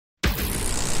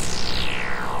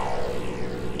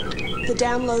The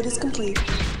download is complete.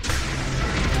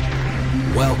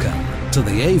 Welcome to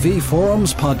the AV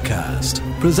Forums podcast,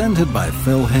 presented by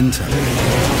Phil Hinton.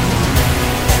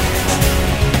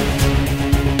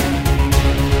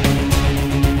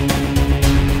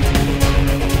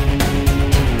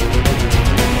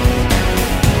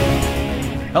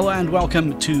 Hello and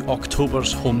welcome to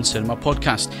October's Home Cinema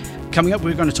podcast. Coming up,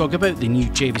 we're going to talk about the new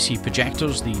JVC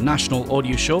projectors, the National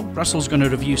Audio Show. Russell's going to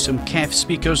review some KEF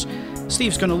speakers.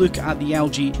 Steve's going to look at the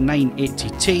LG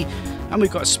 980T. And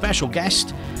we've got a special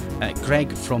guest,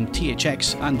 Greg from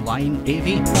THX and Lion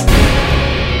AV.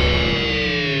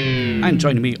 And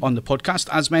joining me on the podcast,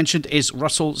 as mentioned, is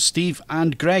Russell, Steve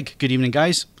and Greg. Good evening,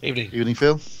 guys. Evening. Evening,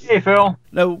 Phil. Hey, Phil.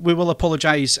 Now, we will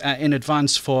apologise in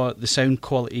advance for the sound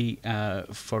quality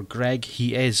for Greg.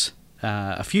 He is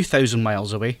a few thousand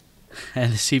miles away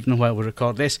this evening while we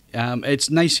record this. It's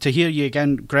nice to hear you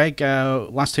again, Greg.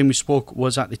 Last time we spoke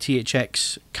was at the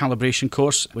THX calibration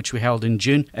course, which we held in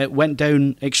June. It went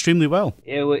down extremely well.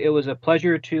 It was a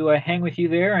pleasure to hang with you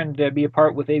there and be a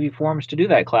part with AV Forums to do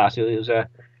that class.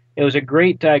 It was a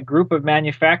great group of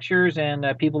manufacturers and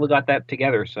people who got that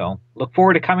together. So look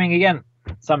forward to coming again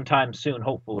sometime soon,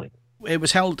 hopefully. It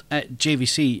was held at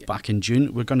JVC back in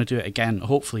June. We're going to do it again,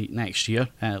 hopefully, next year,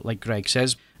 like Greg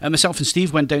says. Myself and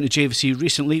Steve went down to JVC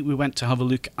recently. We went to have a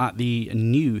look at the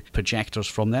new projectors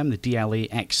from them, the DLA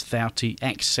X30,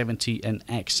 X70 and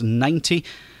X90.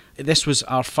 This was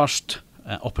our first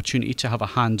opportunity to have a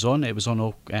hands-on. It was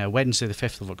on Wednesday the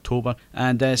 5th of October.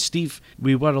 And Steve,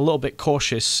 we were a little bit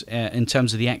cautious in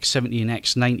terms of the X70 and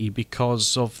X90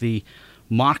 because of the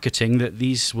marketing that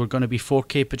these were going to be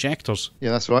 4K projectors.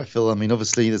 Yeah, that's right, Phil. I mean,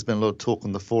 obviously, there's been a lot of talk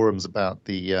on the forums about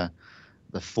the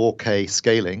 4K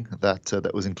scaling that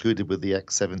was included with the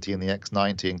X70 and the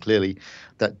X90, and clearly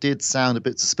that did sound a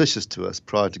bit suspicious to us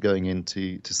prior to going in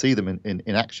to see them in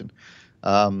action.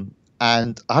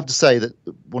 And I have to say that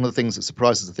one of the things that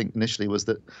surprised us, I think, initially was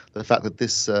that the fact that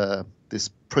this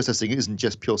processing isn't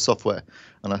just pure software,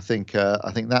 and I think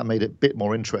that made it a bit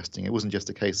more interesting. It wasn't just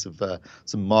a case of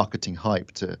some marketing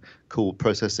hype to call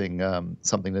processing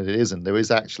something that it isn't. There is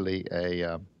actually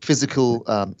a physical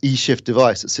E-Shift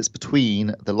device that sits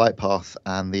between the light path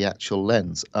and the actual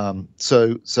lens.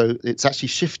 So it's actually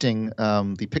shifting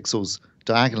the pixels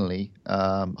diagonally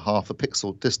half a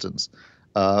pixel distance.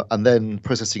 And then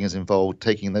processing is involved,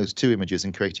 taking those two images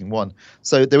and creating one.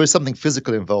 So there is something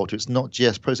physical involved. It's not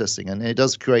just processing, and it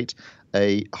does create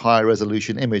a higher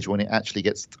resolution image when it actually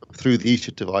gets through the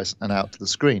E-Shift device and out to the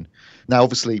screen. Now,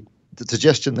 obviously, the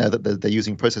suggestion there that they're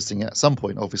using processing at some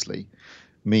point, obviously,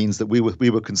 means that we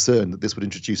were concerned that this would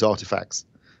introduce artifacts.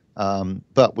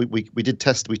 But we did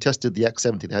test. We tested the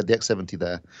X70. They had the X70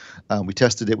 there. We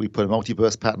tested it. We put a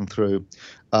multi-burst pattern through.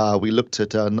 We looked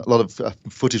at a lot of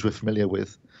footage we're familiar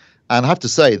with, and I have to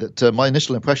say that my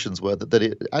initial impressions were that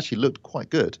it actually looked quite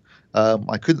good.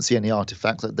 I couldn't see any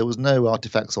artifacts. There was no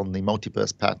artifacts on the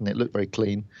multi-burst pattern. It looked very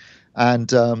clean,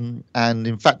 and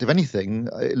in fact, if anything,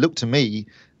 it looked to me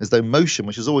as though motion,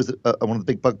 which is always one of the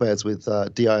big bugbears with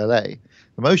DILA,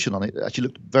 the motion on it actually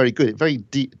looked very good.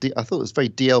 I thought it was very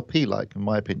DLP-like, in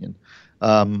my opinion.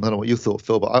 I don't know what you thought,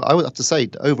 Phil, but I would have to say,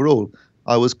 overall,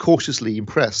 I was cautiously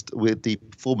impressed with the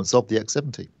performance of the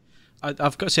X70.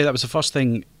 I've got to say that was the first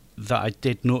thing that I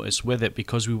did notice with it,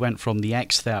 because we went from the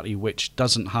X30, which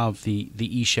doesn't have the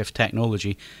E-Shift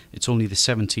technology. It's only the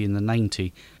 70 and the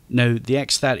 90. Now, the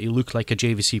X30 looked like a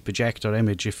JVC projector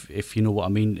image, if you know what I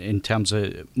mean, in terms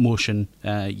of motion.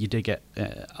 You did get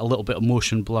a little bit of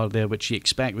motion blur there, which you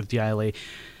expect with DILA.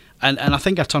 And I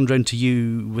think I turned around to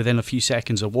you within a few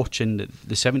seconds of watching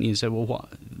the 70 and said, well, what?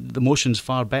 The motion's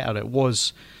far better. It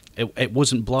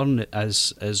wasn't blurring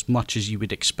as much as you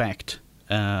would expect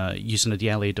using a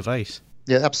DLA device.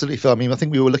 Yeah, absolutely, Phil. I mean, I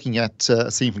think we were looking at a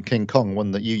scene from King Kong,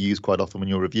 one that you use quite often in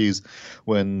your reviews,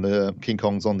 when King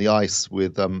Kong's on the ice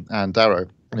with Ann Darrow.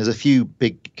 And there's a few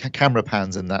big camera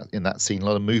pans in that scene, a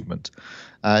lot of movement.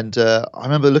 And I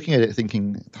remember looking at it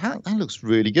thinking, that looks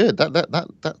really good.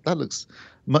 That looks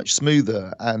much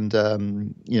smoother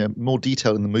and more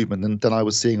detail in the movement than I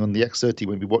was seeing on the X30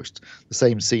 when we watched the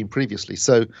same scene previously.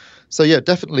 So yeah,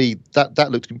 definitely that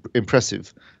looked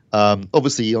impressive.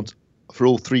 Obviously, for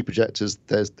all three projectors,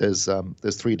 there's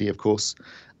 3D, of course,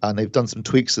 and they've done some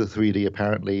tweaks to the 3D.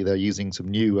 Apparently, they're using some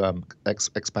new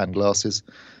expand glasses,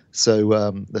 so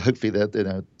hopefully,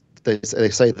 they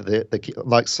say that they keep,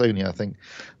 like Sony, I think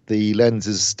the lens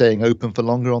is staying open for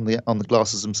longer on the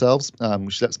glasses themselves,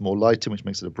 which lets more light in, which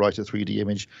makes it a brighter 3D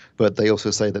image. But they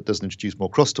also say that doesn't introduce more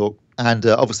crosstalk. And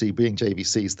obviously, being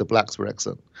JVCs, the blacks were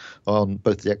excellent on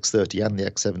both the X30 and the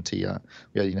X70.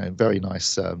 We had very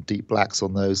nice deep blacks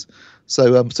on those.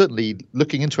 So certainly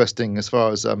looking interesting as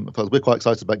far as we're quite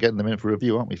excited about getting them in for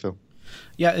review, aren't we, Phil?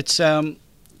 Yeah,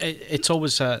 it's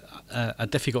always a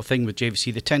difficult thing with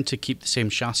JVC. They tend to keep the same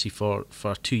chassis for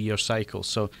a 2-year cycle.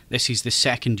 So this is the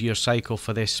second year cycle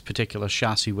for this particular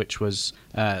chassis, which was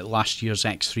last year's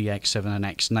X3, X7 and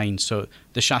X9. So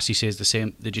the chassis stays the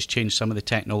same. They just changed some of the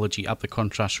technology, up the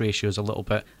contrast ratios a little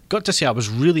bit. Got to say, I was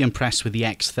really impressed with the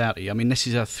X30. I mean, this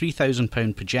is a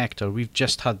 £3,000 projector. We've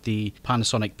just had the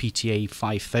Panasonic PTA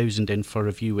 5000 in for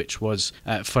review, which was,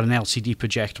 for an LCD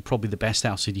projector, probably the best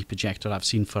LCD projector I've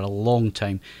seen for a long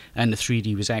time. And the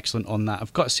 3D was excellent on that.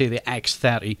 I've got to say, the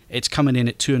X30, it's coming in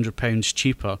at £200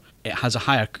 cheaper. It has a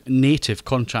higher native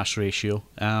contrast ratio.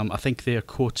 I think they're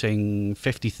quoting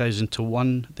 50,000 to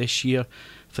 1 this year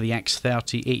for the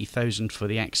X30, 80,000 for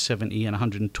the X70 and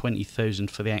 120,000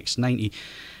 for the X90.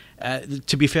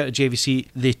 To be fair to JVC,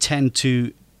 they tend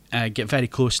to get very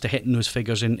close to hitting those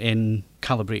figures in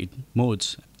calibrated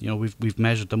modes. We've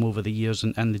measured them over the years,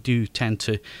 and they do tend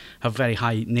to have very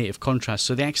high native contrast.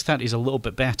 So the X30 is a little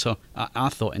bit better, I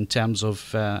thought, in terms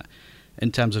of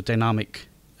dynamic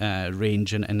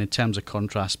range and in terms of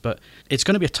contrast. But it's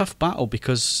going to be a tough battle,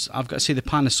 because I've got to say the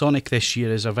Panasonic this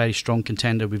year is a very strong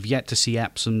contender. We've yet to see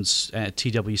Epson's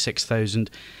TW6000,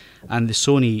 and the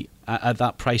Sony at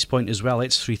that price point as well.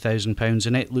 It's £3,000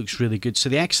 and it looks really good. So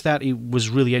the X30 was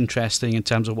really interesting in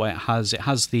terms of what it has. It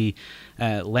has the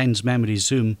lens memory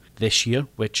zoom this year,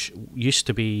 which used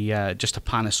to be just a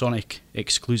Panasonic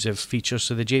exclusive feature.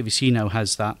 So the JVC now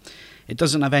has that. It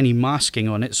doesn't have any masking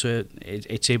on it, so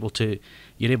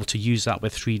you're able to use that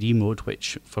with 3D mode,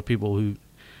 which for people who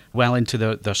well into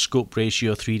their scope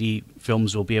ratio 3D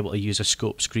films will be able to use a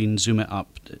scope screen, zoom it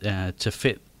up to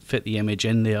fit the image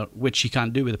in there, which you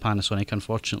can't do with the Panasonic,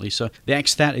 unfortunately. So the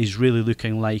X30 is really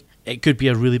looking like it could be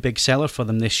a really big seller for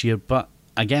them this year, but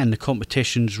again, the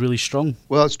competition's really strong.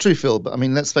 Well, it's true, Phil, but I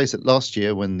mean, let's face it, last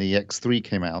year when the X3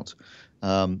 came out,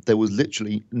 there was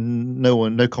literally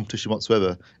no competition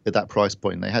whatsoever at that price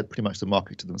point. They had pretty much the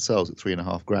market to themselves at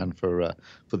 $3,500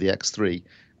 for the X3,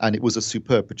 and it was a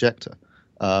superb projector.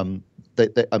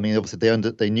 I mean, obviously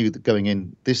they knew that going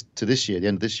in this year, the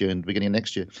end of this year and the beginning of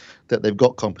next year, that they've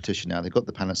got competition now. They've got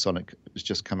the Panasonic, which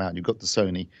just come out. You've got the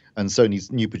Sony, and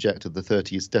Sony's new projector, the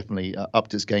 30, is definitely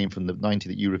upped its game from the 90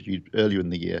 that you reviewed earlier in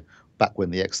the year, back when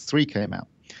the X3 came out.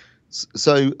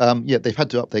 So they've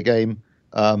had to up their game.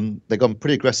 They've gone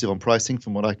pretty aggressive on pricing,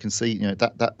 from what I can see.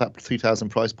 That 3,000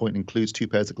 price point includes 2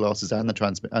 pairs of glasses and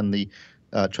the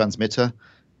transmitter.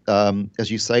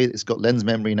 As you say, it's got lens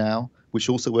memory now, which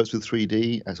also works with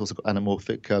 3D. It's also got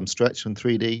anamorphic stretch from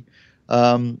 3D.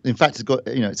 In fact, it's got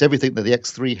it's everything that the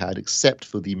X3 had, except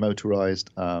for the motorized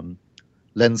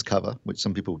lens cover, which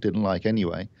some people didn't like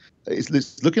anyway.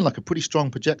 It's looking like a pretty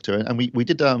strong projector, and we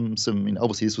did some.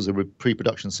 Obviously, this was a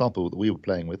pre-production sample that we were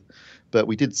playing with, but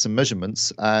we did some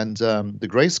measurements, and the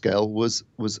grayscale was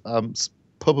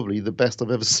probably the best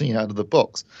I've ever seen out of the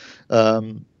box.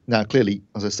 Now, clearly,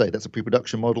 as I say, that's a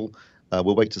pre-production model.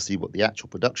 We'll wait to see what the actual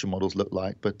production models look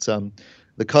like. But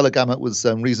the color gamut was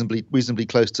reasonably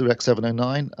close to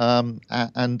X709,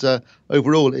 and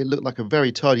overall, it looked like a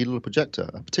very tidy little projector,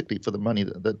 particularly for the money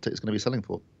that it's going to be selling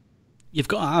for. You've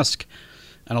got to ask,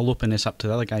 and I'll open this up to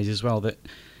the other guys as well, that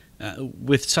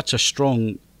with such a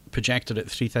strong projector at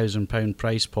 £3,000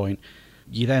 price point,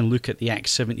 you then look at the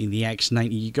X70, the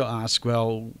X90, you've got to ask,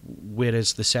 well, where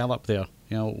is the sell up there?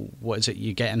 What is it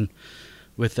you're getting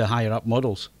with the higher up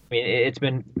models? I mean, it's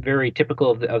been very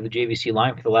typical of the JVC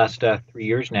line for the last 3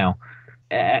 years now.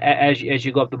 As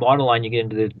you go up the model line, you get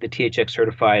into the THX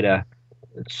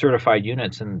certified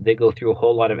units, and they go through a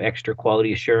whole lot of extra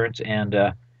quality assurance and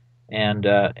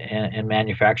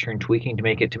manufacturing tweaking to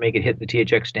make it hit the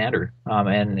THX standard.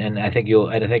 And I think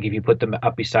if you put them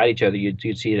up beside each other,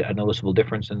 you'd see a noticeable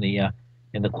difference in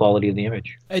the quality of the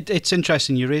image. It's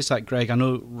interesting you raised that, Greg. I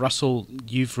know, Russell,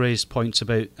 you've raised points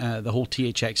about the whole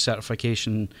THX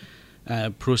certification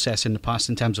process in the past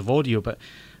in terms of audio, but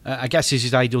I guess this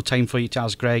is the ideal time for you to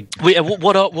ask Greg.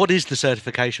 What is the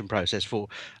certification process for?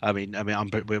 I mean,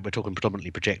 we're talking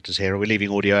predominantly projectors here. Are we leaving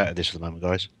audio out of this for the moment,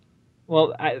 guys?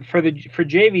 Well, for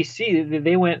JVC,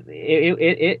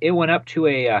 they went up to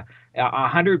a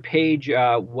 100-page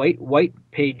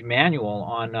white page manual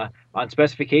on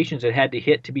specifications that had to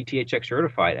hit to be THX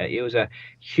certified. It was a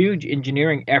huge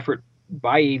engineering effort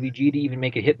by AVG to even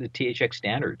make it hit the THX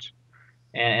standards.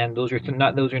 and those are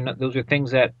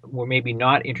things that were maybe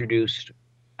not introduced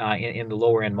in the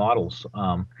lower end models.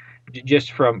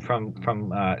 Just from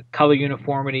color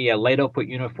uniformity, light output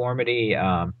uniformity,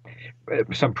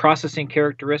 some processing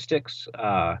characteristics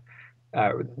that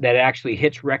actually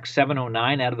hits Rec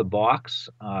 709 out of the box.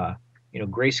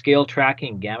 Grayscale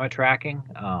tracking, gamma tracking,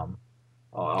 a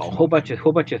whole bunch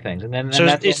of things, and then So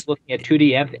that's looking at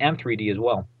 2D and 3D as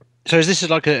well. So is this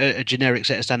like a generic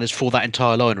set of standards for that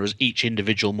entire line, or is each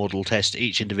individual model test,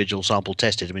 each individual sample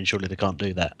tested? I mean, surely they can't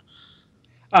do that.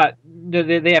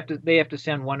 They have to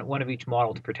send one of each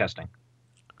model for testing,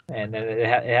 and then it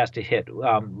has to hit. In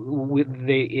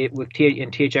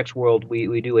THX World,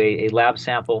 we do a lab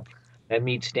sample that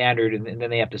meets standard, and then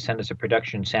they have to send us a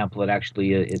production sample that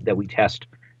actually that we test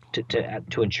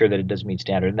to ensure that it does meet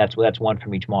standard, and that's one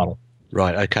from each model.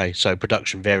 Right. Okay. So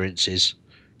production variances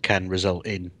can result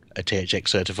in a THX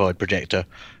certified projector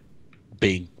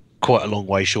being quite a long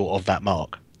way short of that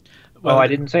mark. Well, I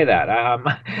didn't say that.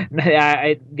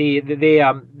 They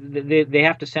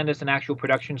have to send us an actual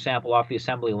production sample off the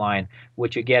assembly line,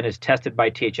 which again is tested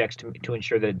by THX to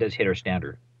ensure that it does hit our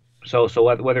standard. So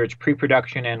whether it's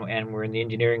pre-production and we're in the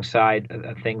engineering side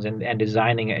of things and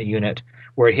designing a unit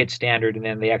where it hits standard, and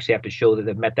then they actually have to show that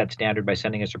they've met that standard by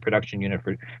sending us a production unit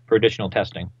for additional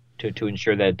testing to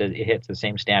ensure that it hits the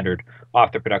same standard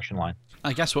off the production line.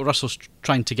 I guess what Russell's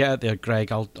trying to get at there,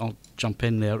 Greg, I'll jump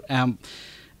in there,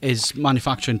 is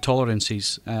manufacturing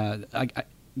tolerances. When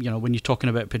you're talking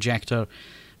about projector,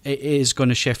 it is going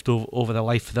to shift over the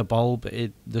life of the bulb.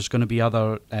 There's going to be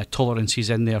other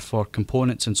tolerances in there for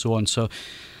components and so on. So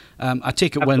I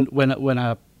take it when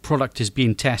a product is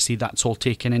being tested, that's all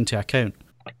taken into account.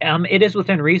 It is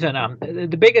within reason.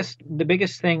 The biggest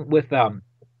thing with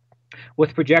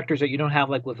projectors that you don't have,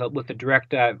 like with a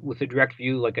direct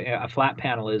view, like a flat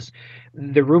panel, is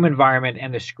the room environment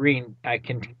and the screen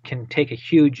can take a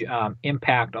huge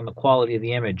impact on the quality of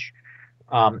the image.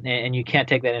 And you can't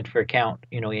take that into account,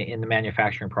 in the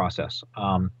manufacturing process.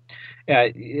 We're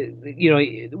in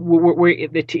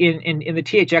the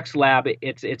THX lab.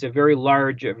 It's a very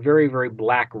large, very, very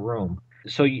black room.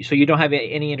 So you don't have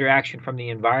any interaction from the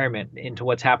environment into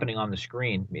what's happening on the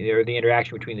screen, or the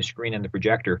interaction between the screen and the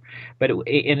projector. But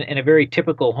in a very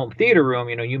typical home theater room,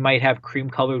 you might have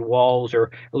cream-colored walls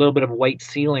or a little bit of white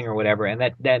ceiling or whatever, and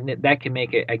that can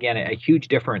make a huge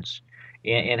difference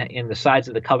in the size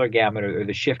of the color gamut or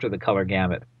the shift of the color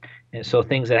gamut. And so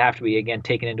things that have to be, again,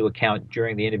 taken into account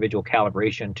during the individual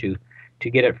calibration to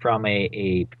get it from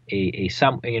a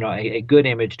good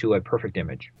image to a perfect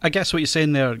image. I guess what you're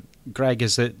saying there, Greg,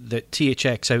 is that the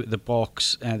THX out of the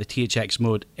box, the THX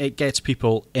mode, it gets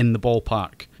people in the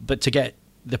ballpark. But to get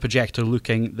the projector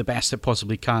looking the best it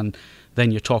possibly can,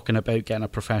 then you're talking about getting a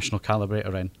professional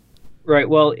calibrator in. Right.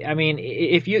 Well, I mean,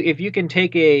 if you can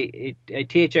take a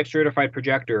THX certified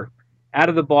projector out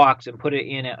of the box and put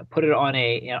it on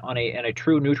a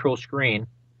true neutral screen,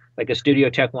 like a Studio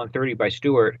Tech 130 by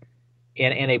Stewart,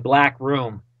 in a black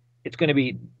room, it's going to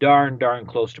be darn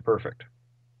close to perfect.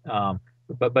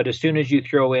 But as soon as you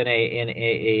throw in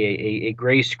a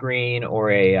gray screen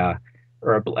or a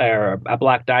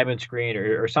black diamond screen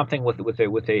or something with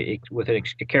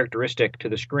a characteristic to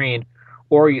the screen,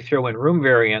 or you throw in room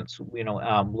variants,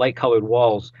 light colored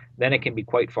walls, then it can be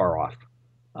quite far off.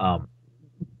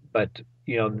 But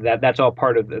that's all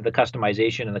part of the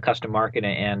customization and the custom market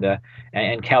and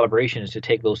calibration, is to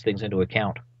take those things into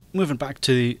account. Moving back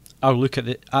to our look at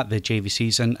the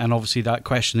JVCs and obviously that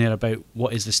question there about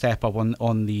what is the step up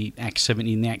on the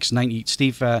X70 and the X90.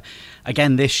 Steve,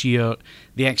 again this year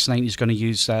the X90 is going to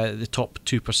use the top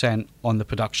 2% on the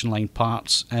production line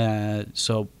parts,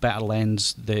 so better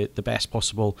lens, the best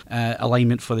possible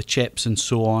alignment for the chips and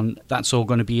so on. That's all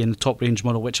going to be in the top range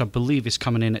model, which I believe is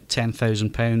coming in at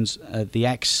 £10,000. The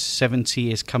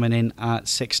X70 is coming in at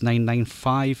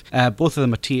 $6,995. Both of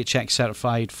them are THX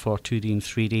certified for 2D and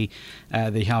 3D.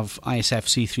 They have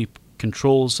ISFC3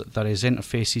 controls. There is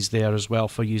interfaces there as well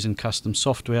for using custom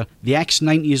software. The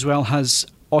X90 as well has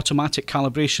automatic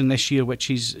calibration this year, which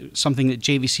is something that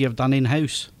JVC have done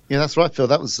in-house. Yeah, that's right, Phil.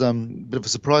 That was a bit of a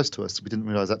surprise to us. We didn't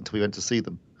realise that until we went to see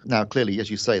them. Now, clearly,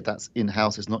 as you say, that's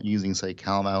in-house. It's not using, say,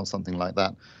 CalMAL or something like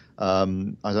that. I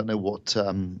don't know what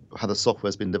how the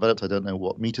software's been developed. I don't know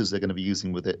what meters they're going to be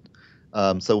using with it.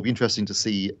 So it'll be interesting to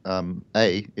see,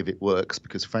 if it works,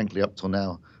 because frankly, up till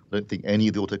now, I don't think any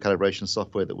of the auto calibration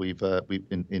software that we've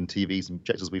in TVs and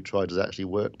projectors we've tried has actually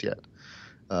worked yet.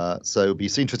 So it'll be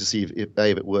interesting to see if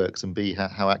it works, and B,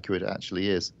 how accurate it actually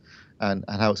is, and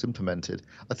how it's implemented.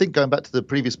 I think going back to the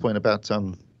previous point about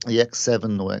the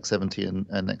X7 or X70 and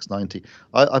X90,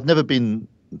 I've never been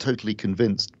totally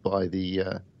convinced by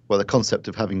the well, the concept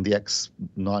of having the X9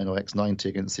 or X90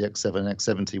 against the X7 and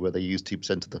X70, where they use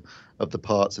 2% of the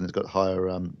parts and it's got higher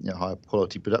higher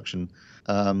quality production.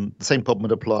 The same problem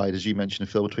would apply, as you mentioned,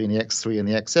 Phil, between the X3 and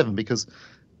the X7, because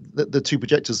the two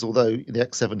projectors, although the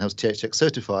X7 has THX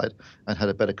certified and had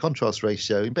a better contrast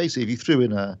ratio, and basically if you threw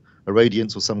in a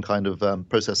Radiance or some kind of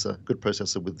good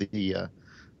processor with the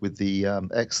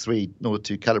X3 in order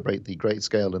to calibrate the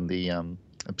grayscale and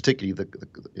and particularly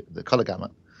the color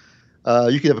gamut,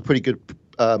 you could have a pretty good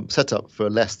setup for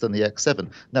less than the X7.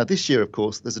 Now this year, of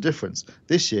course, there's a difference.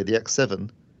 This year the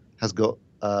X7 has got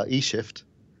eShift,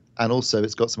 and also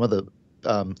it's got some other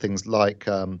things like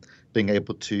being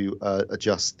able to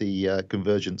adjust the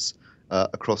convergence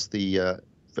across the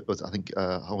I think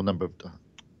a whole number of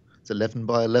it's 11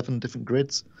 by 11 different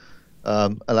grids,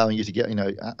 allowing you to get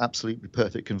absolutely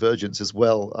perfect convergence as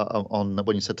well on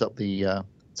when you set up the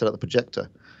projector.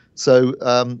 So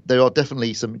there are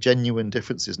definitely some genuine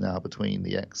differences now between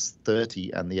the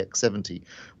X30 and the X70,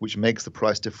 which makes the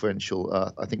price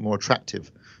differential I think more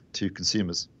attractive to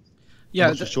consumers. Yeah,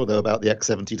 I'm not sure though about the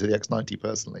X70 to the X90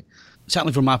 personally.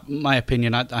 Certainly, from my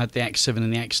opinion, I had the X7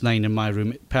 and the X9 in my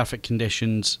room, perfect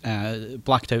conditions,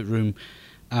 blacked out room.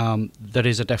 There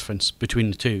is a difference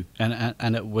between the two,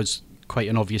 and it was quite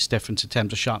an obvious difference in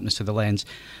terms of sharpness of the lens.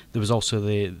 There was also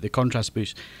the contrast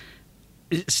boost.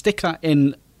 Stick that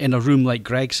in a room like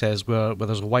Greg says, where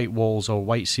there's white walls or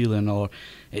white ceiling, or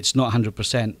it's not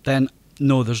 100%. Then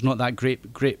no, there's not that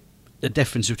great the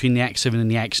difference between the X7 and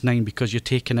the X9, because you're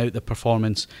taking out the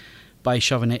performance by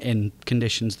shoving it in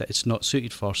conditions that it's not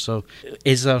suited for. So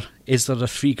is there a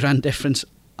 $3,000 difference?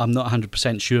 I'm not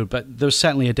 100% sure, but there's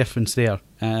certainly a difference there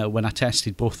when I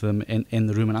tested both of them in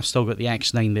the room, and I've still got the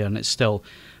X9 there, and it still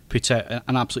puts out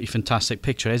an absolutely fantastic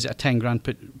picture. Is it a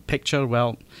 $10,000 picture?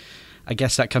 Well, I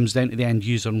guess that comes down to the end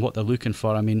user and what they're looking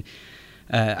for. I mean,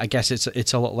 I guess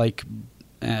it's a lot like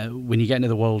when you get into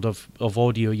the world of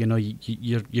audio,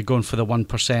 you're going for the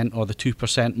 1% or the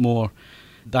 2% more.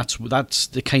 That's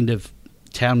the kind of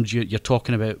terms you're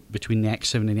talking about between the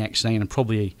X7 and the X9, and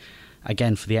probably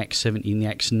again for the X70 and the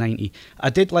X90.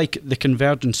 I did like the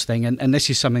convergence thing, and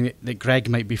this is something that Greg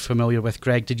might be familiar with.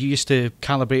 Greg, did you used to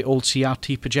calibrate old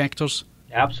CRT projectors?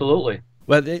 Absolutely.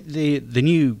 Well, the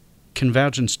new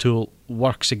convergence tool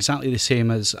works exactly the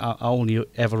same as I only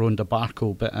ever owned a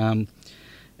Barco, but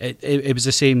it was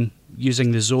the same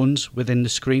using the zones within the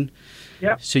screen.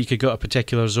 Yeah. So you could go to a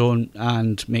particular zone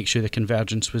and make sure the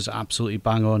convergence was absolutely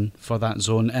bang on for that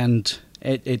zone, and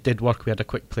it did work. We had a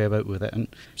quick play about with it, and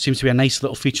seems to be a nice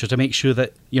little feature to make sure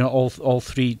that all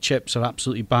three chips are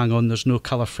absolutely bang on. There's no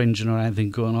colour fringing or anything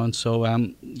going on. So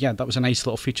that was a nice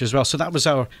little feature as well. So that was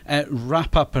our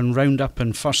wrap up and round up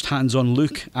and first hands on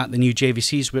look at the new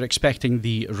JVCs. We're expecting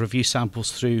the review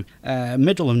samples through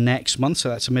middle of next month, so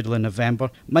that's the middle of November.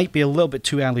 Might be a little bit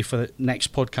too early for the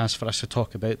next podcast for us to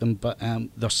talk about them, but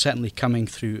they're certainly coming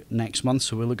through next month,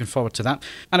 so we're looking forward to that.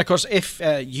 And of course, if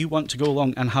you want to go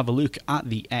along and have a look at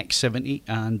the X70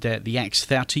 and the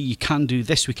X30, you can do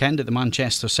this weekend at the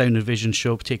Manchester Sound and Vision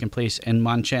show taking place in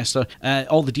Manchester.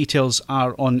 All the details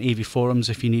are on AV Forums.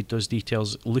 If you need those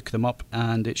details, look them up,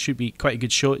 and it should be quite a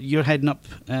good show. You're heading up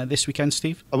this weekend,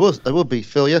 Steve? I will be,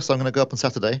 Phil. Yes, I'm going to go up on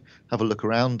Saturday, have a look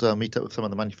around, meet up with some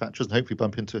of the manufacturers, and hopefully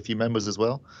bump into a few members as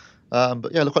well.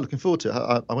 But yeah, quite looking forward to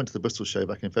it. I went to the Bristol show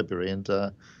back in February, and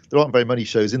there aren't very many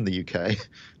shows in the UK,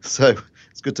 so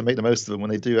it's good to make the most of them when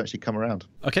they do actually come around.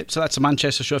 Okay, so that's the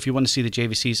Manchester show if you want to see the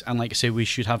JVCs, and like I say, we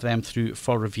should have them through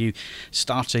for review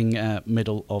starting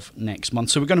middle of next month.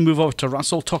 So we're going to move over to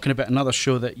Russell, talking about another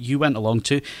show that you went along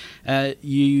to.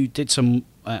 You did some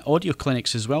audio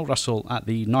clinics as well, Russell, at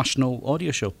the National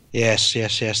Audio Show. Yes.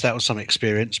 That was some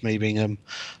experience, me being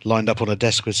lined up on a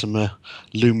desk with some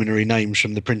luminary names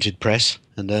from the printed press,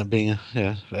 and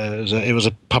it was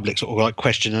a public sort of like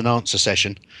question and answer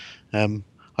session.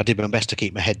 I did my best to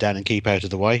keep my head down and keep out of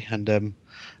the way, and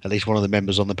at least one of the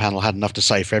members on the panel had enough to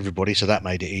say for everybody, so that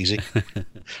made it easy.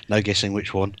 No guessing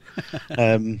which one.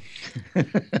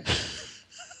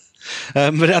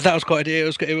 But that was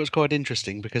it was quite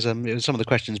interesting, because it was some of the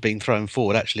questions being thrown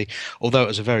forward. Actually, although it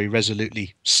was a very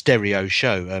resolutely stereo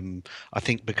show, I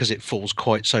think because it falls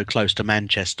quite so close to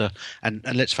Manchester, and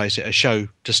let's face it,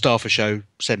 to staff a show,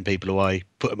 send people away,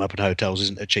 put them up in hotels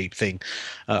isn't a cheap thing.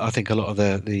 I think a lot of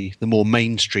the more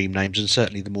mainstream names, and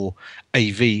certainly the more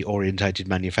AV orientated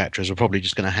manufacturers, are probably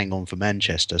just going to hang on for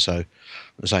Manchester. So,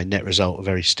 as I say, net result, a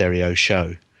very stereo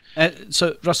show.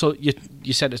 So, Russell,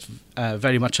 you said it's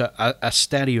very much a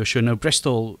stereo show. Now,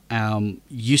 Bristol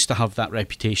used to have that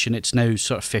reputation. It's now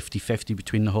sort of 50-50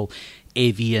 between the whole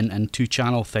AV and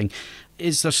two-channel thing.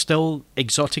 Is there still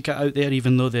Exotica out there,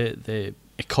 even though the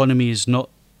economy is not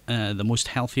the most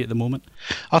healthy at the moment?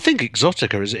 I think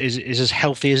Exotica is as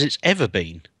healthy as it's ever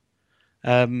been.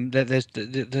 There's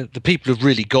the people who've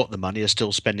really got the money are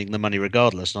still spending the money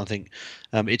regardless, and I think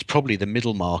it's probably the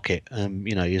middle market.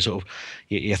 Your sort of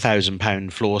your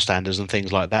 £1,000 floor standers and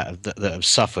things like that have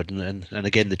suffered, and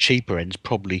again the cheaper end's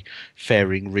probably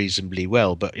faring reasonably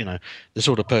well. But the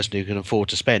sort of person who can afford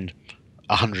to spend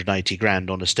 180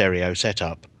 grand on a stereo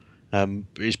setup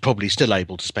is probably still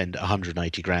able to spend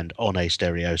 180 grand on a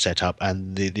stereo setup,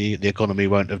 and the economy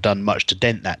won't have done much to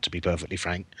dent that, to be perfectly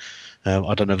frank.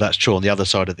 I don't know if that's true on the other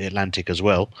side of the Atlantic as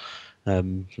well.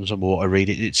 From some of what I read,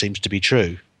 it seems to be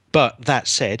true. But that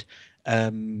said,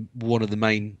 one of the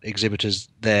main exhibitors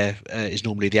there is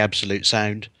normally the Absolute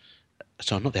Sound.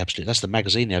 Sorry, not the Absolute. That's the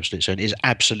magazine. The Absolute Sound is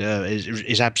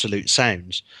Absolute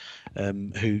Sounds,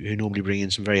 who normally bring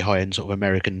in some very high-end sort of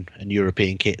American and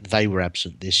European kit. They were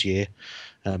absent this year.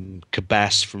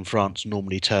 Cabas from France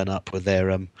normally turn up with their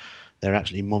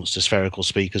absolutely monster spherical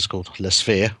speakers called La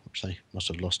Sphere, which they must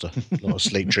have lost a lot of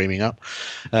sleep dreaming up,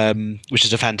 which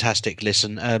is a fantastic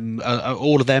listen.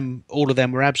 All of them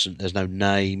were absent. There's no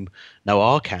Name, no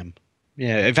Arcam.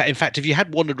 Yeah, in fact, if you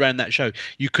had wandered around that show,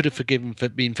 you could have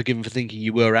been forgiven for thinking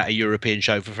you were at a European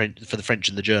show for the French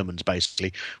and the Germans,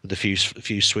 basically, with a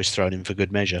few Swiss thrown in for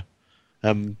good measure.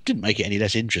 Didn't make it any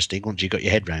less interesting once you got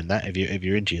your head around that, if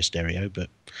you're into your stereo, but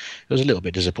it was a little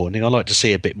bit disappointing. I like to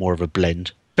see a bit more of a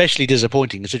blend. Especially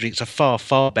disappointing considering it's a far,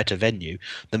 far better venue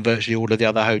than virtually all of the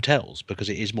other hotels, because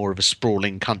it is more of a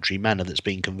sprawling country manor that's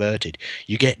been converted.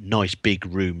 You get nice big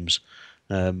rooms,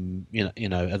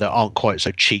 that aren't quite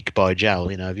so cheek by jowl.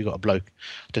 If you've got a bloke,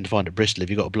 I tend to find at Bristol, if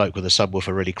you've got a bloke with a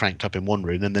subwoofer really cranked up in one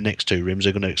room, then the next two rooms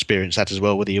are going to experience that as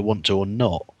well, whether you want to or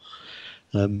not.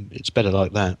 It's better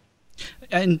like that.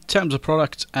 In terms of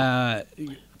product,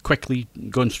 quickly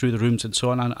going through the rooms and so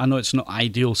on, I know it's not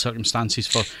ideal circumstances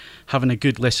for having a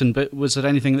good listen, but was there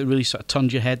anything that really sort of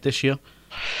turned your head this year?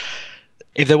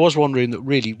 If there was one room that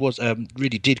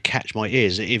really did catch my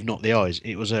ears, if not the eyes,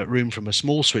 it was a room from a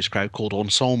small Swiss crowd called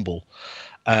Ensemble.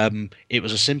 It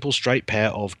was a simple straight pair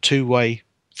of two-way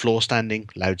floor standing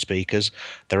loudspeakers,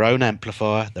 their own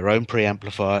amplifier, their own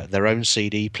preamplifier, their own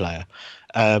CD player.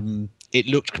 It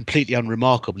looked completely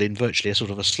unremarkable in virtually a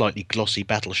sort of a slightly glossy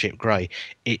battleship grey.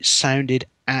 It sounded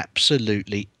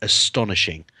absolutely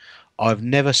astonishing. I've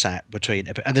never sat between,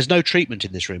 and there's no treatment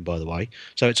in this room, by the way.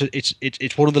 So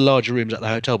it's one of the larger rooms at the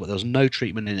hotel, but there was no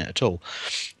treatment in it at all.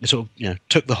 It sort of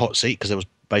took the hot seat because there was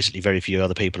basically very few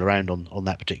other people around on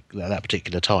that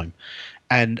particular time,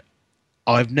 and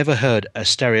I've never heard a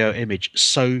stereo image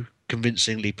so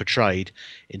convincingly portrayed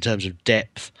in terms of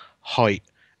depth, height,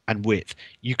 and width.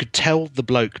 You could tell the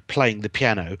bloke playing the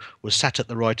piano was sat at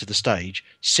the right of the stage,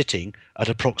 sitting at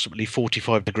approximately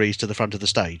 45 degrees to the front of the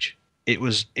stage. It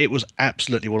was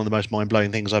absolutely one of the most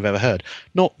mind-blowing things I've ever heard.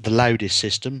 Not the loudest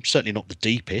system, certainly not the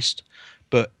deepest,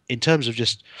 but in terms of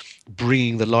just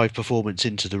bringing the live performance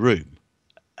into the room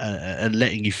and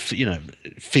letting you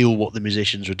feel what the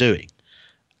musicians were doing,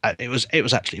 it was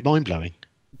absolutely mind-blowing.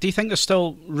 Do you think there's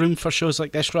still room for shows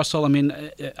like this, Russell? I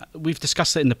mean, we've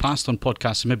discussed it in the past on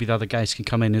podcasts, and maybe the other guys can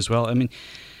come in as well. I mean,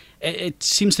 it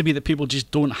seems to be that people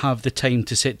just don't have the time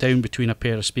to sit down between a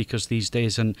pair of speakers these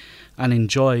days and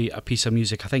enjoy a piece of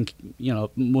music. I think,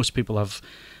 most people have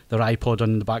their iPod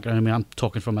on in the background. I mean, I'm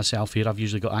talking for myself here. I've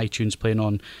usually got iTunes playing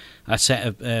on a set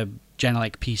of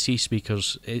Genelec PC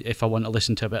speakers if I want to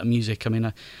listen to a bit of music. I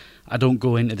mean, I don't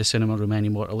go into the cinema room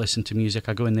anymore to listen to music.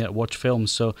 I go in there to watch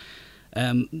films. So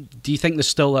do you think there's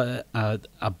still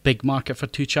a big market for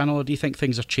two-channel, or do you think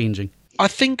things are changing? I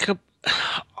think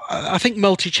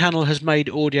multi-channel has made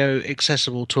audio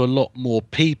accessible to a lot more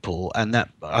people, and that,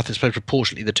 I suppose,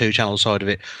 proportionately the two-channel side of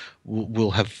it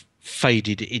will have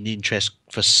faded in interest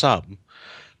for some.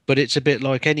 But it's a bit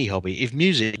like any hobby. If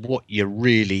music is what you're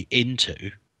really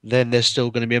into, then there's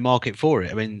still going to be a market for it.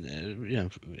 I mean,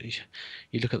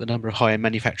 you look at the number of high-end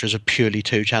manufacturers of purely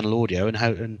two-channel audio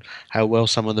and how well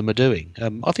some of them are doing.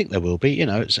 I think there will be.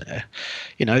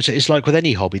 It's like with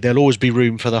any hobby. There'll always be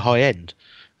room for the high end.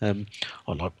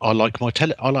 I like my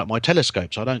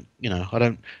telescopes. I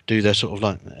don't do the sort of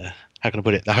like how can I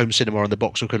put it, the home cinema on the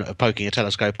box of poking a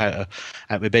telescope out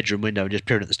my bedroom window and just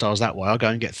peering at the stars that way. I'll go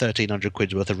and get 1,300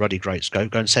 quid's worth of ruddy great scope,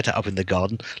 go and set it up in the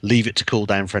garden, leave it to cool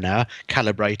down for an hour,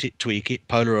 calibrate it, tweak it,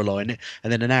 polar align it,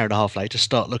 and then an hour and a half later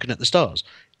start looking at the stars.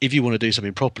 If you want to do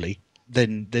something properly,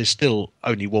 then there's still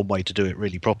only one way to do it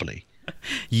really properly.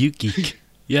 You geek.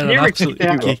 You're an absolute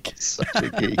geek. Such a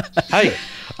geek. Hey,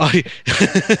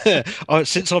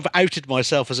 since I've outed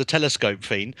myself as a telescope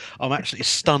fiend, I'm actually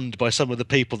stunned by some of the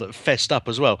people that fessed up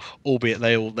as well. Albeit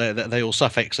they all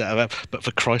suffix that. But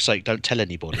for Christ's sake, don't tell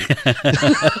anybody.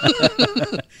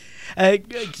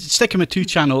 Sticking with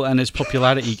 2-channel and its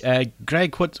popularity,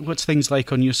 Greg, what's things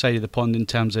like on your side of the pond in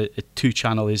terms of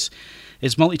 2-channel? Is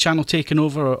multi-channel taking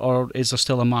over, or is there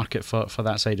still a market for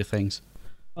that side of things?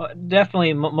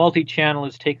 Definitely, multi-channel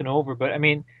is taken over. But I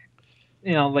mean,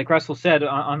 like Russell said,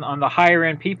 on the higher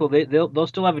end people, they'll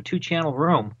still have a 2-channel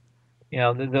room.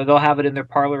 They'll have it in their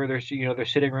parlor, or their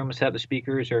sitting room, set up the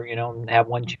speakers, or have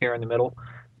one chair in the middle.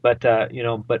 But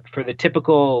but for the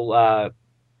typical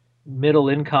middle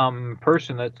income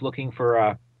person that's looking for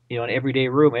an everyday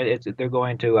room, they're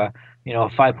going to a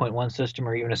 5.1 system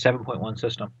or even a 7.1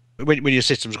 system. When your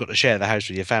system's got to share the house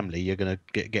with your family, you're going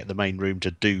to get the main room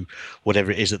to do whatever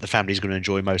it is that the family's going to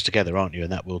enjoy most together, aren't you?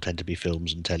 And that will tend to be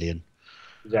films and telly and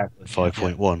exactly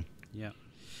 5.1. Yeah.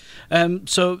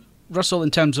 So Russell, in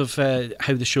terms of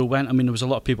how the show went, I mean, there was a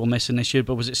lot of people missing this year,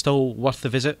 but was it still worth the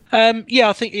visit? Yeah,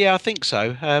 I think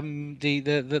so.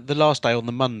 The last day on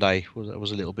the Monday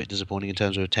was a little bit disappointing in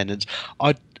terms of attendance.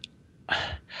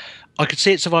 I could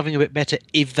see it surviving a bit better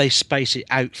if they space it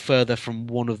out further from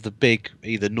one of the big,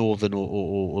 either Northern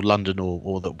or London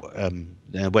or the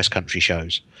West Country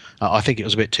shows. I think it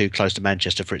was a bit too close to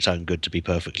Manchester for its own good, to be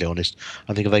perfectly honest.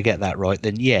 I think if they get that right,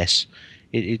 then yes,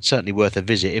 it's certainly worth a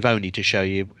visit, if only to show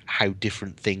you how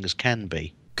different things can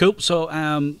be. Cool. So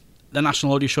the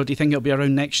National Audio Show, do you think it'll be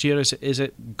around next year? Is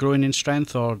it growing in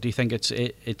strength, or do you think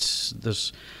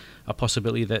there's a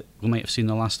possibility that we might have seen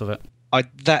the last of it?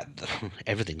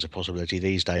 Everything's a possibility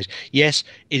these days. Yes,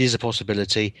 it is a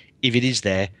possibility. If it is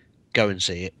there, go and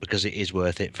see it, because it is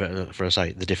worth it for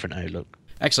say, the different outlook.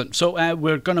 Excellent. So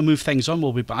we're going to move things on.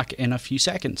 We'll be back in a few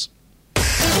seconds.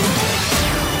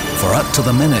 For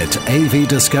up-to-the-minute AV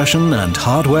discussion and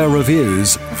hardware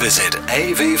reviews, visit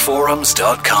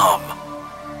avforums.com.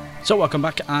 So welcome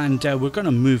back, and we're going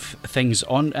to move things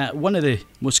on. One of the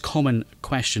most common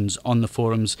questions on the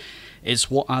forums is,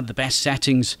 what are the best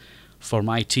settings for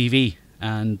my TV?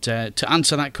 And to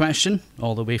answer that question,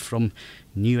 all the way from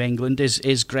New England,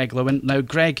 is Greg Lewin. Now,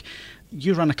 Greg,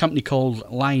 you run a company called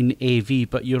Line AV,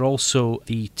 but you're also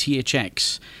the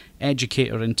THX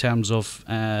educator in terms of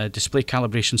display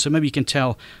calibration. So maybe you can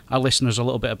tell our listeners a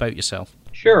little bit about yourself.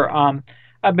 Sure.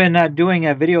 I've been doing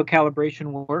video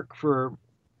calibration work for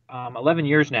 11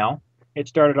 years now. It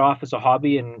started off as a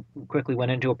hobby and quickly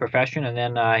went into a profession, and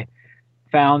then I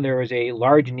found there was a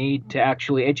large need to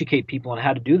actually educate people on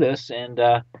how to do this, and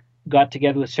got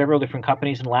together with several different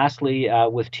companies, and lastly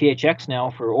with THX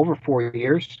now for over 4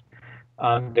 years.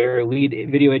 Their lead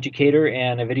video educator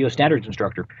and a video standards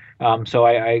instructor. So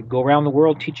I go around the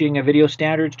world teaching video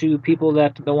standards to people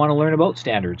that want to learn about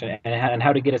standards and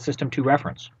how to get a system to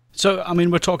reference. So, I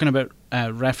mean, we're talking about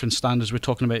reference standards, we're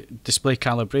talking about display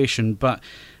calibration, but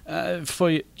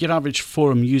for your average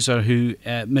forum user who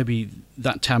maybe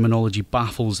that terminology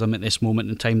baffles them at this moment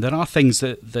in time, there are things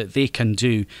that they can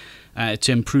do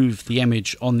to improve the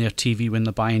image on their TV when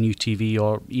they buy a new TV,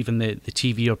 or even the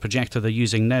TV or projector they're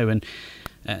using now. And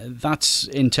that's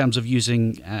in terms of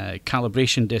using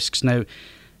calibration discs. Now,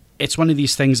 it's one of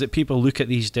these things that people look at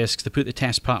these discs, they put the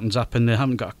test patterns up, and they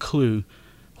haven't got a clue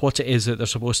what it is that they're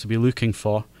supposed to be looking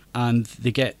for, and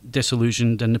they get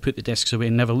disillusioned and they put the discs away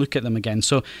and never look at them again.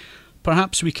 So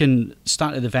perhaps we can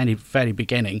start at the very, very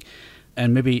beginning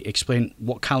and maybe explain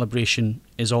what calibration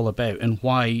is all about and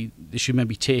why they should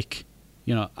maybe take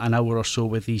an hour or so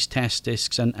with these test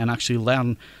discs and actually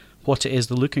learn what it is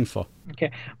they're looking for. Okay.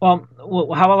 Well,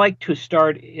 how I like to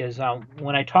start is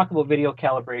when I talk about video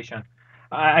calibration,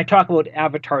 I talk about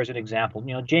Avatar as an example.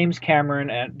 James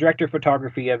Cameron, director of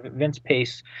photography, Vince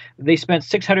Pace, they spent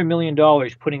 $600 million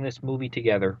putting this movie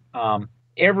together.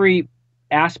 Every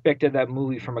aspect of that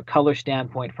movie, from a color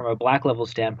standpoint, from a black level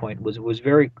standpoint, was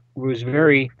very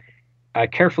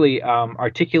carefully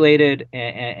articulated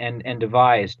and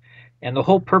devised. And the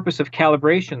whole purpose of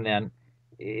calibration then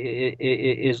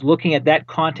is looking at that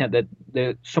content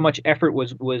that so much effort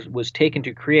was taken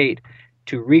to create,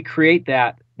 to recreate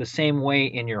that the same way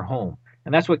in your home.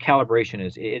 And that's what calibration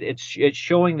is. It's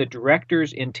showing the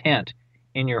director's intent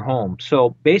in your home.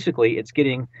 So basically, it's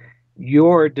getting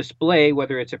your display,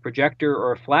 whether it's a projector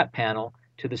or a flat panel,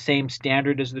 to the same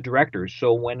standard as the director's.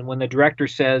 So when the director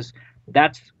says,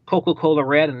 that's Coca-Cola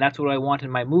red and that's what I want in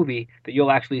my movie, that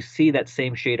you'll actually see that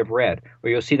same shade of red,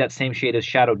 or you'll see that same shade of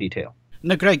shadow detail.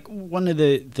 Now, Greg, one of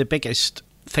the biggest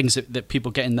things that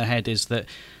people get in their head is that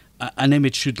an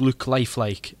image should look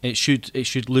lifelike. It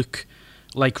should look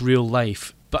like real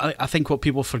life. But I think what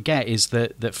people forget is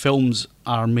that films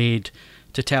are made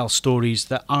to tell stories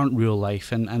that aren't real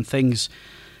life, and things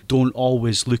don't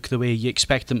always look the way you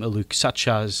expect them to look, such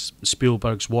as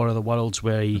Spielberg's War of the Worlds,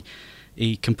 where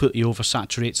he completely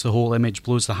oversaturates the whole image,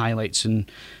 blows the highlights and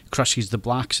crushes the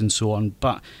blacks and so on.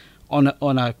 But on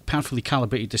a perfectly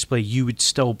calibrated display, you would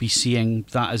still be seeing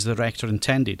that as the director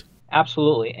intended.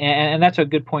 Absolutely, and that's a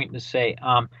good point to say.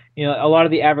 A lot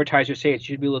of the advertisers say it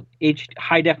should be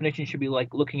high definition should be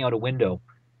like looking out a window,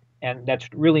 and that's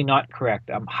really not correct.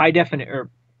 High definition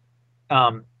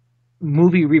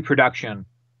movie reproduction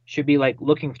should be like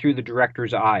looking through the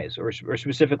director's eyes, or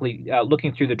specifically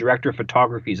looking through the director of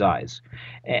photography's eyes,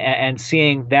 and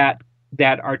seeing that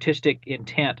artistic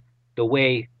intent the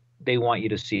way they want you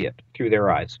to see it through their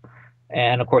eyes.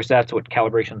 And of course, that's what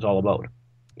calibration is all about.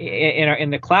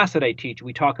 In the class that I teach,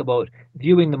 we talk about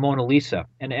viewing the Mona Lisa,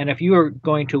 and if you are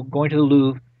going to the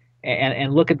Louvre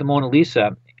and look at the Mona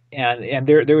Lisa, and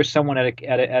there was someone at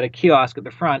a kiosk at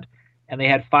the front, and they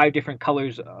had 5 different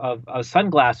colors of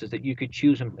sunglasses that you could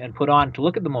choose and put on to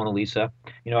look at the Mona Lisa.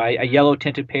 A yellow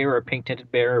tinted pair, or a pink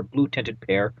tinted pair, or a blue tinted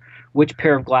pair. Which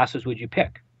pair of glasses would you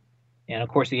pick? And of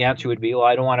course, the answer would be, well,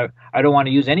 I don't want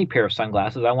to use any pair of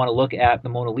sunglasses. I want to look at the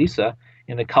Mona Lisa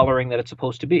in the coloring that it's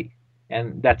supposed to be.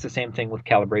 And that's the same thing with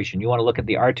calibration. You want to look at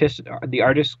the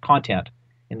artist's content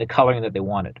in the coloring that they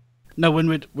wanted. Now, when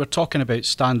we're talking about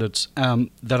standards,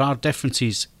 there are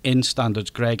differences in standards,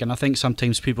 Greg, and I think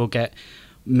sometimes people get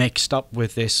mixed up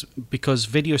with this because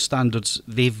video standards,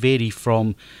 they vary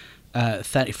from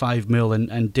 35mm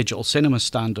and digital cinema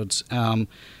standards.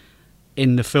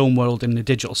 In the film world, in the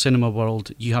digital cinema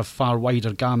world, you have far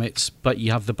wider gamuts, but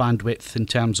you have the bandwidth in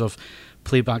terms of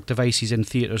playback devices in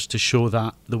theatres to show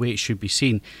that the way it should be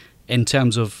seen. In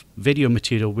terms of video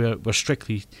material, we're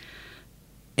strictly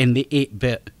in the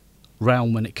 8-bit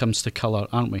realm when it comes to colour,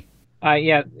 aren't we?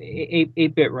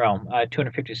 8-bit realm,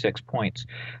 256 points.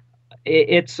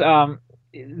 It's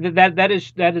that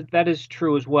is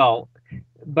true as well.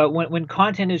 But when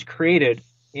content is created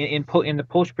in the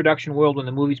post-production world, when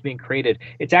the movie's being created,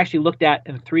 it's actually looked at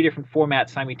in 3 different formats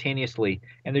simultaneously,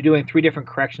 and they're doing 3 different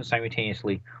corrections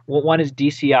simultaneously. One is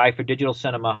DCI for digital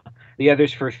cinema, the other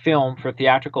is for film, for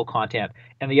theatrical content,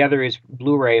 and the other is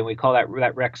Blu-ray, and we call that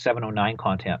Rec 709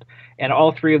 content. And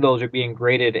all 3 of those are being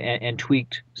graded and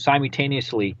tweaked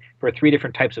simultaneously for 3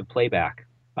 different types of playback.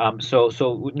 So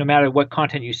no matter what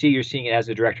content you see, you're seeing it as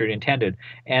the director intended.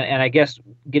 And I guess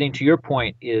getting to your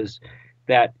point is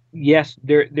that yes,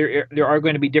 there are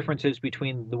going to be differences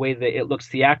between the way that it looks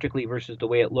theatrically versus the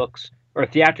way it looks, or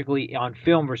theatrically on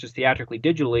film versus theatrically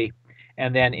digitally,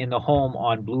 and then in the home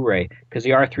on Blu-ray, because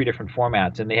they are 3 different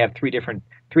formats and they have 3 different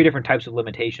types of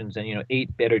limitations, and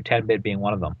 8-bit or 10-bit being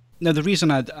one of them. Now, the reason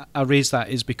I raise that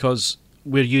is because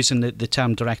we're using the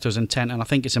term director's intent, and I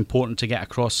think it's important to get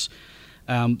across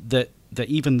that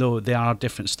even though there are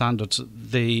different standards,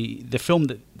 the film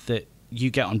that you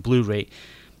get on Blu-ray,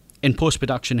 in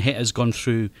post-production, it has gone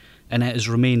through and it has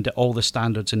remained at all the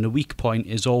standards, and the weak point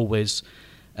is always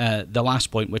the last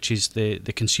point, which is the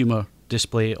consumer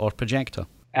display or projector.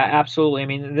 Absolutely. I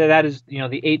mean, that is, the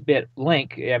 8-bit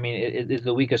link, I mean, it is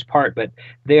the weakest part, but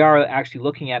they are actually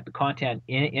looking at the content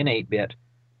in 8-bit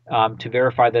to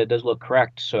verify that it does look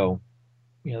correct. So,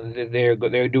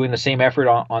 they're doing the same effort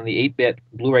on the 8-bit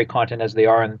Blu-ray content as they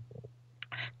are in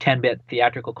 10-bit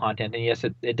theatrical content, and yes,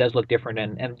 it does look different,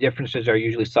 and differences are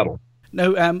usually subtle.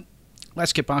 Now,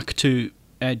 let's get back to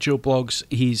Joe Bloggs.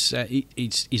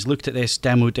 He's looked at this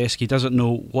demo disc. He doesn't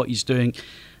know what he's doing.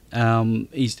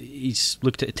 He's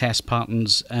looked at the test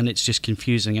patterns, and it's just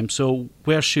confusing him. So,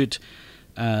 where should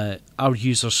our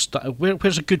users start?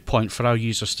 Where's a good point for our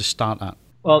users to start at?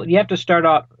 Well, you have to start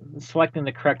off selecting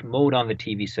the correct mode on the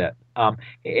TV set.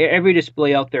 Every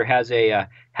display out there has a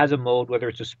mode, whether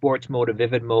it's a sports mode, a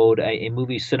vivid mode, a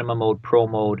movie cinema mode, pro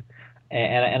mode,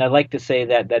 and I'd like to say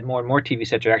that more and more TV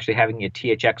sets are actually having a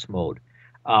THX mode.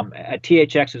 A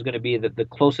THX is going to be the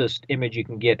closest image you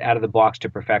can get out of the box to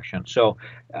perfection. So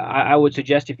I would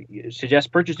suggest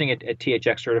purchasing a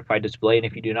THX certified display, and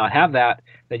if you do not have that,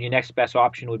 then your next best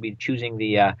option would be choosing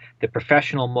the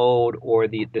professional mode or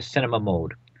the cinema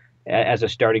mode as a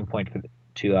starting point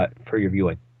for your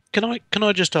viewing. Can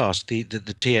I just ask the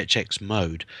THX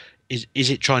mode? Is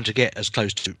it trying to get as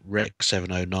close to Rec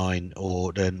 709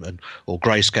 or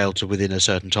grayscale to within a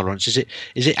certain tolerance? Is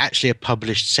it actually a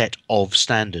published set of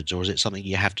standards, or is it something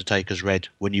you have to take as read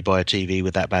when you buy a TV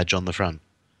with that badge on the front?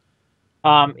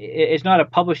 It's not a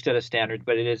published set of standards,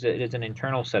 but it is an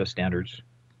internal set of standards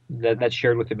that's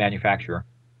shared with the manufacturer.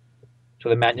 So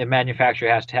the manufacturer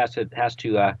has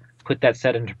to put that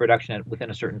set into production within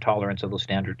a certain tolerance of those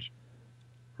standards.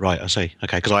 Right, I see.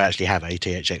 Okay, because I actually have a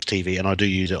THX TV and I do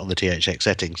use it on the THX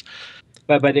settings.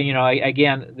 But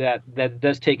again, that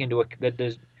does take into that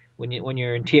does when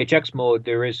you're in THX mode,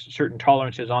 there is certain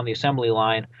tolerances on the assembly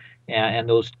line, and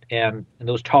those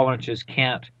tolerances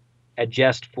can't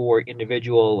adjust for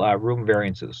individual room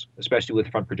variances, especially with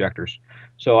front projectors.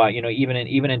 So even in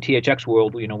THX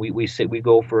world, we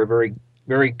go for a very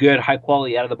very good high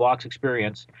quality out of the box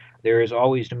experience. There is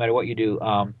always, no matter what you do,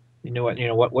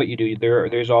 what you do,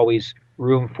 there's always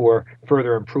room for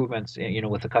further improvements,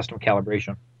 with the custom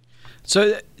calibration.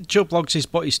 So Joe Bloggs has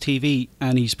bought his TV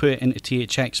and he's put it into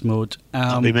THX mode.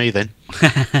 That'll be me then.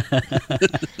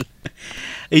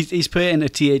 He's put it into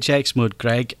THX mode,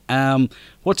 Greg.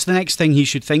 What's the next thing he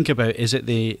should think about? Is it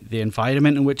the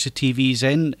environment in which the TV's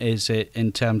in? Is it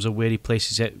in terms of where he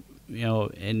places it,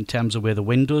 in terms of where the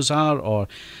windows are? Or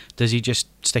does he just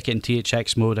stick it in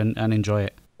THX mode and enjoy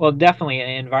it? Well, definitely,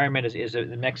 environment is the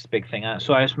next big thing.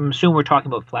 So I assume we're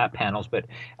talking about flat panels, but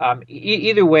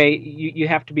either way, you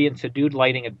have to be in subdued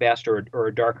lighting at best, or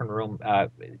a darkened room,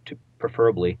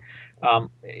 preferably.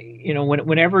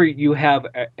 Whenever you have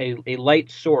a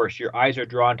light source, your eyes are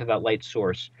drawn to that light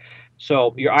source.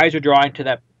 So your eyes are drawn to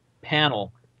that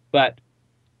panel, but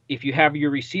if you have your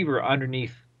receiver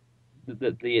underneath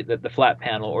the flat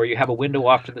panel, or you have a window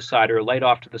off to the side, or a light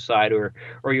off to the side, or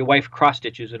your wife cross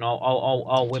stitches, and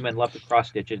all women love to cross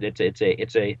stitch it. It's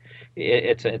an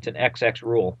XX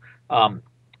rule.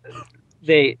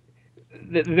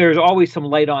 There's always some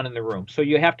light on in the room, so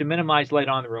you have to minimize light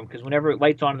on in the room, because whenever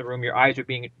light's on in the room, your eyes are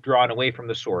being drawn away from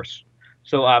the source.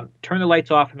 So turn the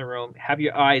lights off in the room, have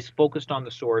your eyes focused on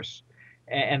the source,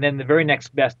 and then the very next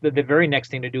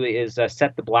thing to do is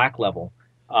set the black level.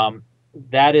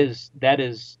 That is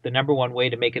the number one way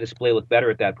to make a display look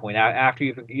better at that point. After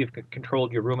you've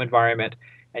controlled your room environment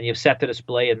and you've set the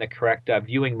display in the correct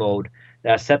viewing mode,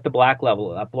 set the black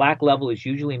level. A black level is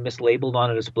usually mislabeled on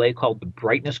a display called the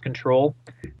brightness control,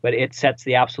 but it sets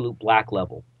the absolute black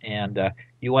level. And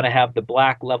you want to have the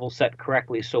black level set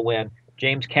correctly, so when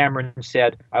James Cameron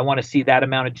said, "I want to see that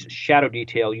amount of shadow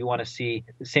detail," you want to see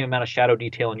the same amount of shadow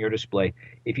detail in your display.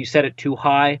 If you set it too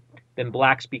high, then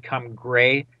blacks become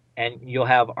gray, and you'll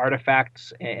have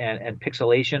artifacts and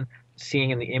pixelation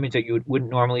seeing in the image that you wouldn't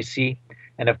normally see.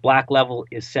 And if black level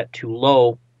is set too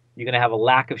low, you're going to have a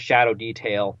lack of shadow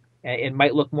detail. And it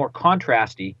might look more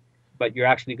contrasty, but you're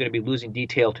actually going to be losing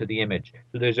detail to the image.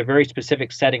 So there's a very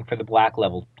specific setting for the black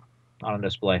level on a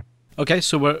display. Okay,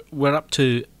 so we're up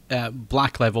to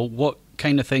black level. What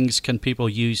kind of things can people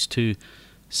use to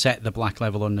set the black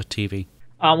level on the TV?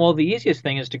 Well, the easiest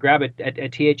thing is to grab a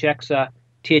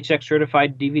THX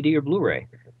certified DVD or Blu-ray.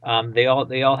 They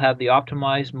all have the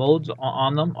optimized modes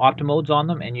on them, Optimodes on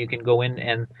them, and you can go in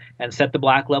and set the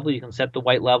black level. You can set the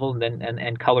white level,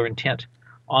 and color and tint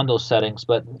on those settings.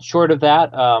 But short of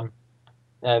that,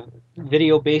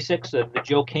 Video Basics, the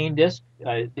Joe Kane disc,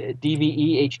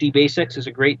 DVE HD Basics is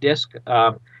a great disc.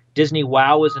 Disney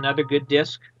Wow is another good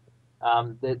disc.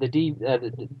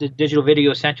 The Digital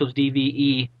Video Essentials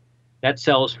DVE, that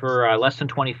sells for less than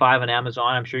 $25 on Amazon.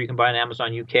 I'm sure you can buy it on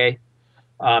Amazon UK.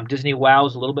 Disney Wow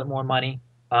is a little bit more money,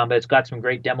 but it's got some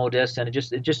great demo discs, and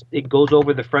it goes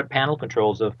over the front panel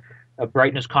controls of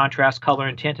brightness, contrast, color,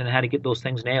 and tint, and how to get those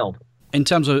things nailed. In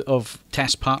terms of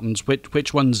test patterns,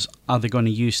 which ones are they going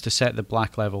to use to set the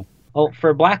black level? Well,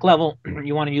 for black level,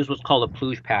 you want to use what's called a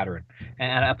Pluge pattern.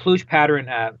 And a Pluge pattern,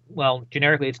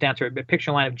 generically it stands for a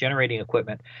picture line of generating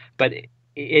equipment, but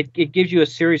it gives you a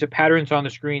series of patterns on the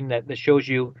screen that shows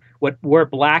you where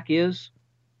black is,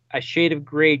 a shade of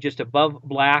gray just above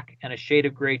black, and a shade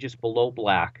of gray just below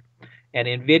black. And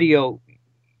in video,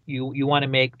 you want to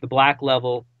make the black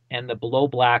level and the below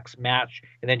blacks match,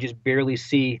 and then just barely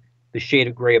see the shade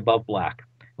of gray above black.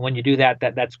 And when you do that,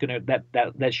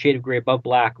 that shade of gray above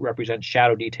black represents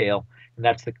shadow detail, and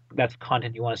that's the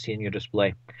content you want to see in your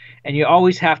display. And you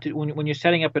always have to, when you're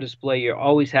setting up a display, you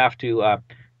always have to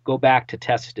go back to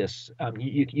test discs.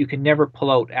 You can never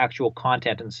pull out actual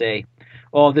content and say,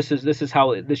 "Oh, this is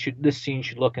how this scene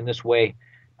should look in this way."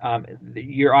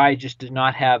 Your eye just does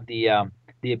not have the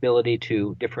ability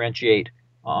to differentiate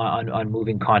on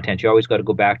moving content. You always got to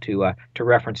go back to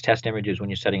reference test images when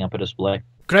you're setting up a display.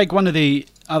 Greg, one of the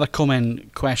other common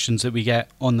questions that we get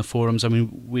on the forums, I mean,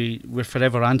 we're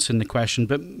forever answering the question,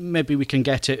 but maybe we can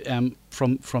get it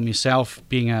from yourself,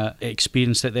 being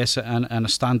experienced at this and a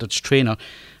standards trainer.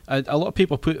 A lot of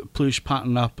people put a Pluge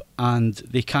pattern up and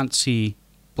they can't see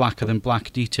blacker than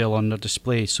black detail on their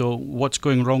display. So what's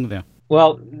going wrong there?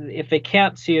 Well, if they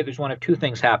can't see it, there's one of two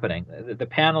things happening. The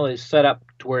panel is set up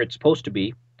to where it's supposed to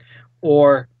be,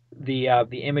 or the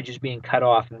image is being cut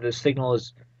off. The signal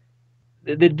is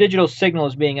the digital signal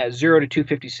is being at 0 to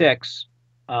 256,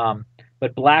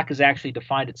 but black is actually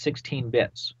defined at 16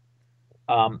 bits.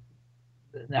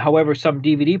 However, some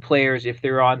DVD players, if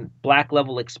they're on black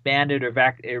level expanded or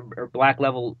black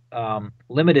level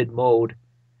limited mode,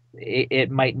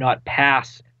 it might not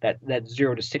pass that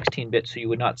 0 to 16 bits, so you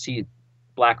would not see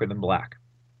blacker than black.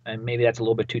 And maybe that's a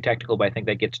little bit too technical, but I think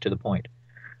that gets to the point.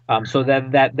 So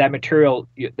that material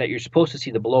that you're supposed to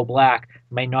see, the below black,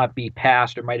 may not be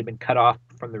passed or might have been cut off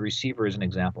from the receiver, as an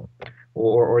example,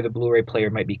 or the Blu-ray player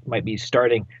might be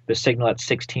starting the signal at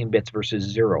 16 bits versus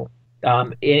 0.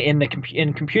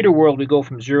 In computer world, we go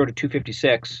from 0 to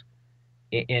 256.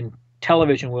 In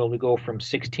television world, we go from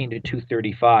 16 to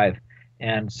 235,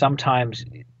 and sometimes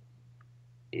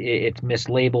it's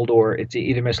mislabeled, or it's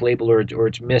either mislabeled or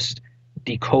it's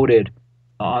misdecoded.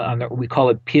 We call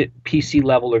it PC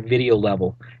level or video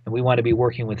level, and we want to be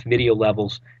working with video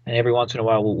levels. And every once in a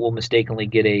while, we'll mistakenly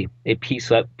get a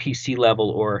PC level,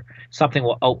 or something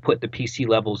will output the PC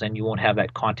levels, and you won't have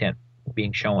that content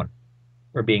being shown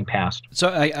or being passed. So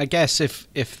I guess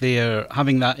if they're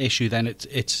having that issue, then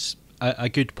it's a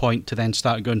good point to then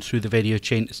start going through the video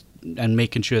chain and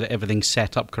making sure that everything's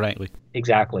set up correctly.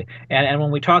 Exactly. And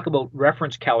when we talk about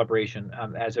reference calibration,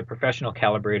 as a professional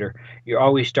calibrator, you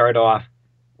always start off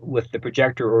with the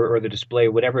projector or the display,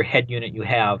 whatever head unit you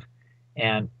have,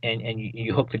 and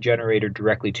you hook the generator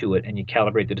directly to it, and you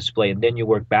calibrate the display, and then you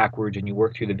work backwards and you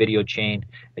work through the video chain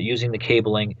using the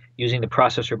cabling, using the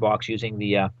processor box, using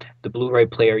the Blu-ray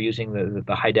player, using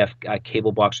the high def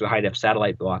cable box or the high def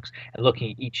satellite box, and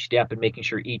looking at each step and making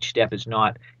sure each step is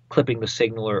not clipping the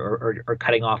signal or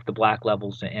cutting off the black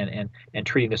levels and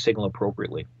treating the signal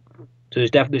appropriately. So there's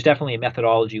definitely a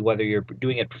methodology, whether you're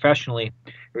doing it professionally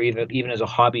or even as a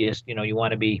hobbyist. You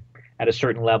want to be at a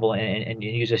certain level and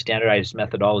use a standardized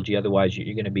methodology. Otherwise,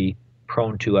 you're going to be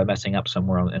prone to messing up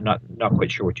somewhere and not quite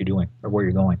sure what you're doing or where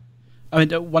you're going. I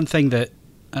mean, one thing that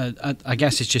I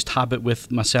guess it's just habit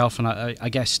with myself, and I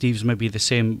guess Steve's maybe the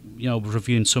same,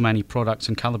 reviewing so many products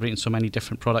and calibrating so many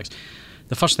different products.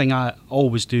 The first thing I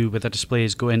always do with a display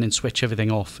is go in and switch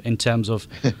everything off in terms of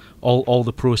all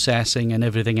the processing and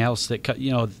everything else that,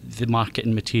 the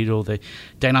marketing material, the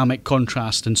dynamic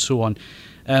contrast and so on.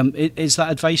 Is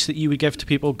that advice that you would give to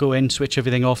people? Go in, switch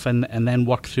everything off, and then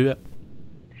work through it?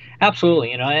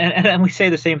 Absolutely. And we say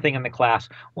the same thing in the class.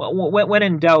 When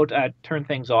in doubt, turn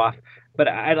things off. But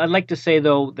I'd like to say,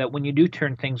 though, that when you do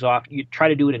turn things off, you try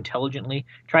to do it intelligently.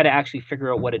 Try to actually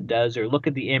figure out what it does, or look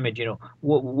at the image.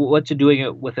 What's it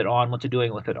doing with it on? What's it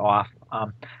doing with it off?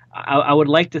 I would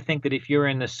like to think that if you're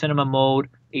in the cinema mode,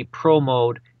 a pro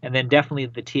mode, and then definitely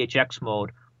the THX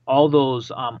mode, all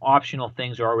those optional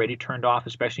things are already turned off,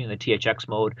 especially in the THX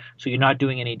mode. So you're not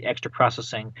doing any extra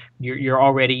processing. You're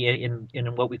already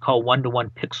in what we call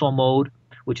 1-to-1 pixel mode,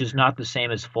 which is not the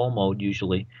same as full mode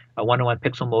usually. A 1-to-1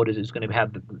 pixel mode is going to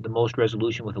have the most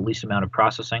resolution with the least amount of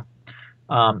processing.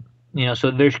 So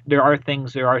there are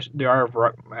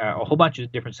a whole bunch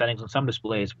of different settings on some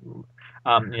displays,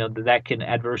 that can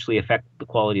adversely affect the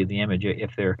quality of the image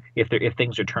if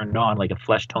things are turned on, like a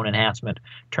flesh tone enhancement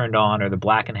turned on, or the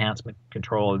black enhancement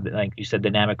control, like you said,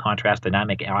 dynamic contrast,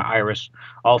 dynamic iris,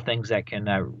 all things that can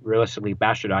realistically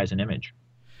bastardize an image.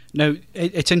 Now,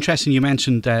 it's interesting you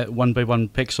mentioned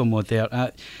 1-by-1 pixel mode there.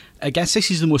 I guess this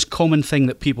is the most common thing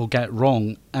that people get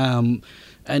wrong, and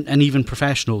even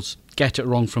professionals get it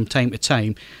wrong from time to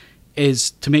time,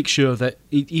 is to make sure that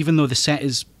even though the set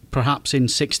is perhaps in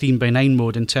 16:9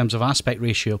 mode in terms of aspect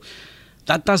ratio,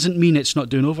 that doesn't mean it's not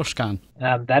doing overscan.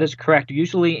 That is correct.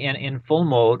 Usually in full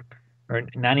mode, or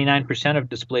 99% of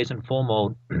displays in full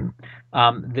mode,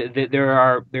 they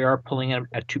are pulling in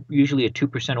usually a 2%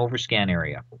 overscan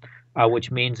area, which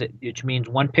means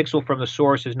 1 pixel from the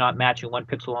source is not matching 1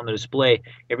 pixel on the display.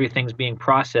 Everything's being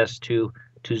processed to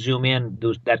zoom in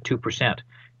that 2%,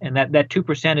 and that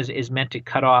 2% is meant to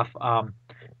cut off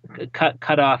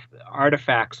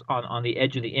artifacts on the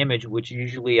edge of the image, which is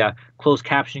usually closed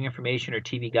captioning information or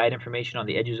TV guide information on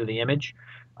the edges of the image.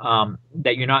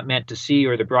 That you're not meant to see,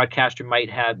 or the broadcaster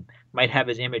might have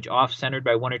his image off-centered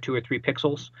by 1 or 2 or 3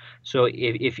 pixels. So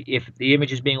if the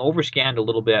image is being overscanned a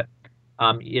little bit,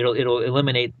 it'll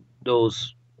eliminate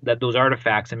those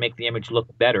artifacts and make the image look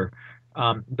better.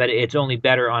 But it's only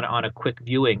better on a quick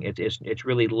viewing. It's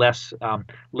really less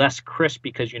crisp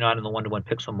because you're not in the 1-to-1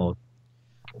 pixel mode.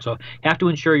 So you have to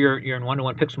ensure you're in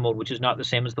 1-to-1 pixel mode, which is not the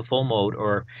same as the full mode.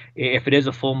 Or if it is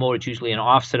a full mode, it's usually an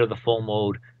offset of the full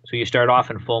mode. So you start off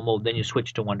in full mode, then you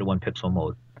switch to 1-to-1 pixel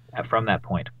mode from that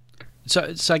point.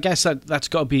 So I guess that's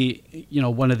got to be,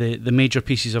 one of the major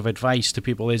pieces of advice to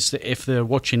people is that if they're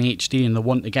watching HD and they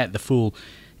want to get the full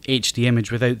HD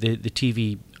image without the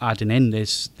TV adding in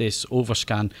this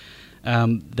overscan,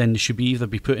 then they should either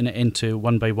be putting it into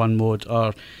 1x1 mode,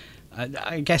 or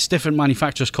I guess different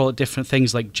manufacturers call it different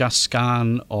things like Just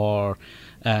Scan or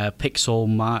Pixel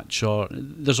Match, or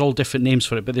there's all different names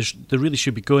for it, but they really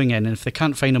should be going in, and if they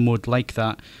can't find a mode like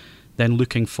that, then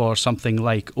looking for something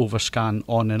like Overscan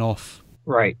on and off.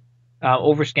 Right.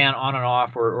 Overscan on and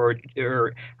off, or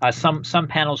some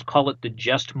panels call it the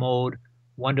Just mode,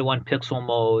 1-to-1 pixel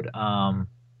mode.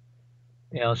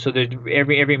 So there's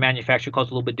every manufacturer calls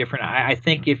it a little bit different. I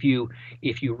think if you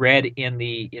read in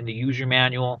the user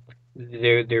manual,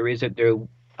 there is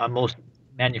on most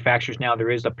manufacturers now there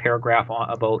is a paragraph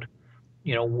about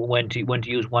when to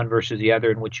use one versus the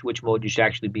other, and which mode you should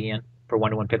actually be in for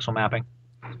 1-to-1 pixel mapping.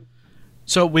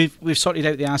 So we've sorted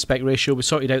out the aspect ratio, we've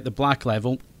sorted out the black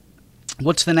level.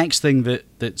 What's the next thing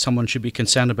that someone should be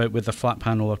concerned about with a flat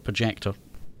panel or projector?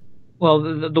 Well,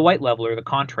 the white level, or the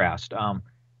contrast.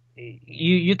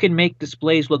 You can make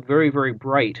displays look very, very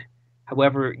bright.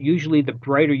 However, usually the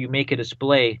brighter you make a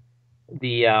display,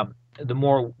 the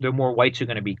more whites are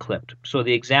going to be clipped. So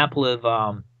the example of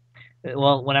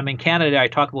when I'm in Canada, I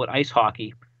talk about ice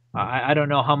hockey. I don't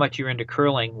know how much you're into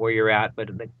curling where you're at, but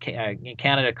in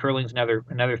Canada, curling's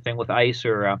another thing with ice,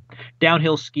 or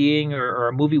downhill skiing, or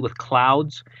a movie with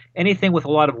clouds. Anything with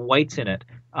a lot of whites in it.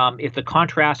 If the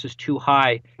contrast is too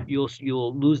high,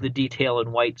 you'll lose the detail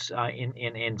in whites.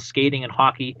 In skating and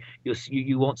hockey,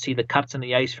 you won't see the cuts in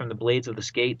the ice from the blades of the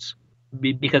skates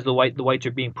because the whites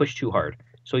are being pushed too hard.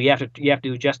 So you have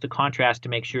to adjust the contrast to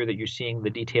make sure that you're seeing the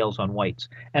details on whites.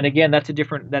 And again, that's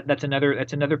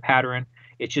another pattern.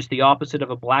 It's just the opposite of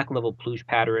a black level plooge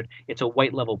pattern. It's a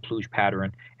white level plooge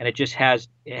pattern, and it has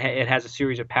a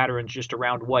series of patterns just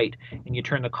around white. And you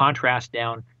turn the contrast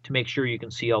down to make sure you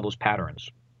can see all those patterns.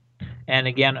 And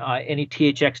again, any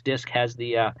THX disc has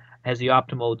the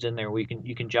optimodes in there where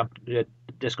you can jump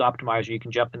disc optimizer. You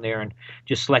can jump in there and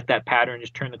just select that pattern,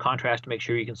 just turn the contrast to make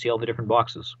sure you can see all the different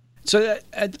boxes. So,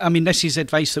 this is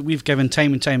advice that we've given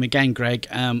time and time again, Greg.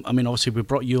 Obviously, we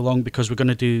brought you along because we're going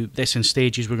to do this in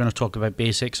stages. We're going to talk about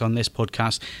basics on this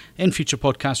podcast. In future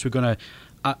podcasts, we're going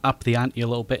to up the ante a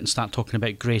little bit and start talking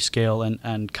about grayscale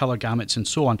and colour gamuts and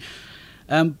so on.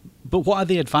 But what are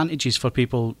the advantages for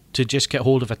people to just get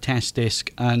hold of a test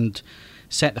disc and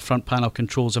set the front panel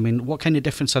controls? What kind of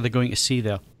difference are they going to see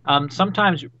there?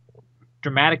 Sometimes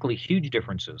dramatically huge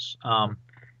differences.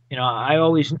 I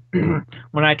always,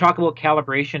 when I talk about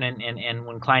calibration and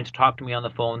when clients talk to me on the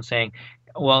phone saying,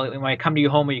 well, when I come to your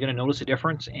home, are you going to notice a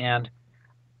difference? And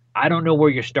I don't know where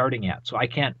you're starting at. So I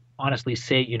can't honestly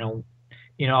say,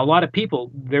 a lot of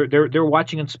people, they're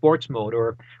watching in sports mode,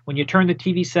 or when you turn the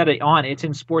TV set on, it's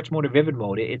in sports mode or vivid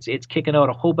mode. It's kicking out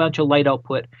a whole bunch of light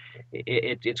output.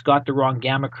 It's got the wrong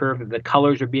gamma curve. The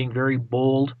colors are being very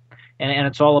bold. And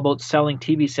it's all about selling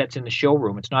TV sets in the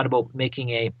showroom. It's not about making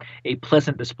a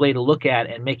pleasant display to look at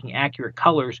and making accurate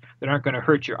colors that aren't going to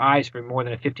hurt your eyes for more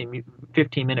than a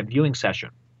 15-minute viewing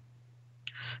session.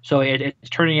 So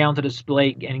it's turning down the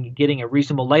display and getting a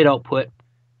reasonable light output,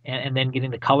 and then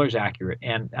getting the colors accurate.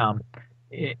 And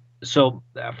so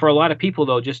for a lot of people,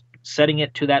 though, just setting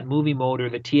it to that movie mode or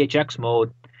the THX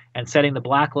mode and setting the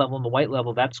black level and the white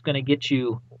level, that's going to get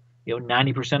you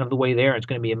 90% of the way there. It's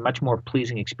going to be a much more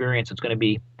pleasing experience. It's going to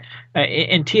be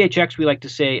in THX, we like to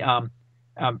say,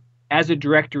 as a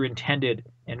director intended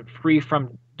and free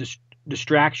from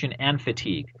distraction and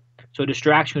fatigue. So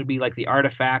distraction would be like the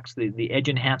artifacts, the edge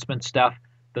enhancement stuff,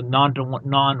 the non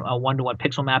 1-to-1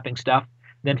 pixel mapping stuff.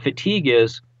 Then fatigue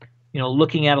is,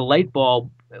 looking at a light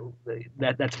bulb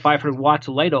that's 500 watts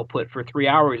of light output for 3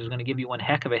 hours is going to give you one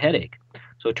heck of a headache.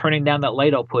 So turning down that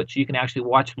light output so you can actually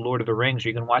watch Lord of the Rings, or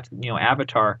you can watch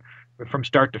Avatar from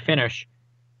start to finish,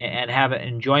 and have an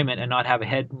enjoyment and not have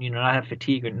not have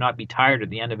fatigue or not be tired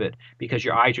at the end of it because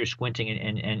your eyes are squinting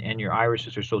and your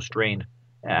irises are so strained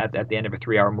at the end of a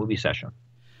 3-hour movie session.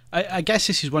 I guess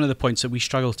this is one of the points that we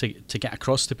struggle to get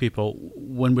across to people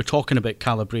when we're talking about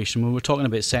calibration, when we're talking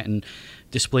about setting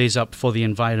displays up for the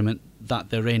environment that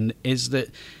they're in, is that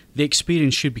the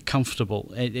experience should be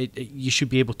comfortable. You should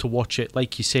be able to watch it,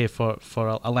 like you say, for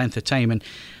a length of time. And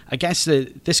I guess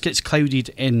this gets clouded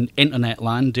in internet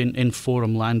land, in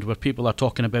forum land, where people are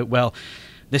talking about, well,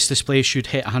 this display should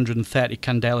hit 130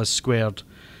 candelas squared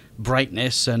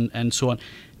brightness and so on.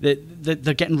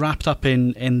 They're getting wrapped up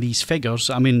in these figures.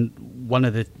 One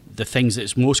of the things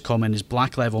that's most common is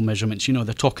black level measurements.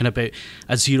 They're talking about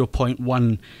a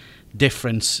 0.1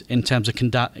 difference in terms of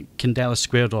candela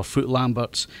squared or foot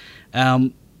Lamberts.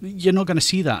 You're not going to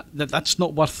see that. That's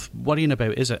not worth worrying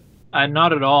about, is it?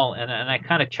 Not at all. And I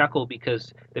kind of chuckle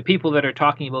because the people that are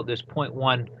talking about this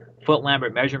 0.1 foot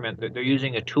Lambert measurement, they're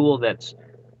using a tool that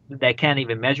can't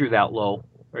even measure that low,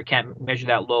 or can't measure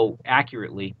that low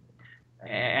accurately.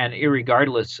 And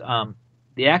irregardless,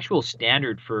 the actual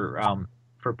standard for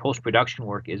post-production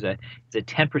work is a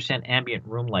 10% ambient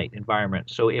room light environment.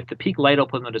 So if the peak light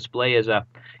output on the display is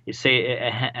say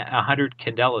 100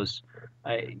 candelas,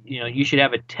 you should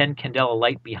have a 10 candela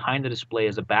light behind the display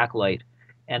as a backlight.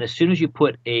 And as soon as you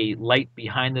put a light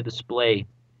behind the display,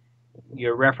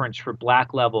 your reference for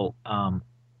black level,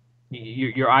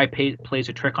 your eye plays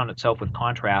a trick on itself with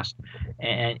contrast,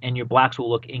 and your blacks will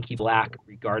look inky black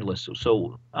regardless.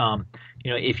 So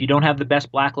if you don't have the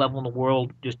best black level in the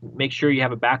world, just make sure you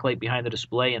have a backlight behind the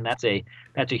display, and that's a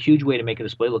huge way to make a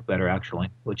display look better, actually,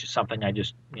 which is something I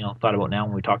just thought about now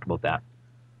when we talked about that.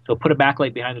 So put a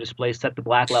backlight behind the display, set the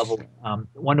black level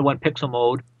 1:1 pixel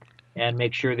mode, and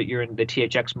make sure that you're in the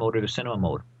THX mode or the cinema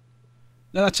mode.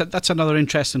 No, that's another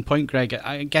interesting point, Greg.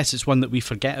 I guess it's one that we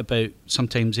forget about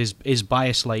sometimes is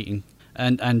bias lighting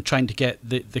and trying to get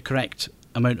the correct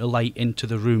amount of light into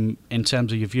the room in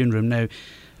terms of your viewing room. Now,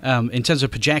 in terms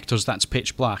of projectors, that's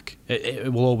pitch black.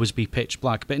 It will always be pitch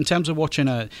black. But in terms of watching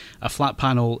a flat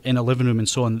panel in a living room and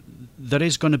so on, there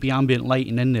is going to be ambient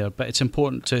lighting in there, but it's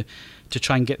important to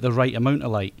try and get the right amount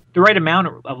of light. The right amount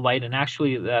of light, and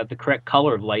actually the correct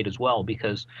color of light as well,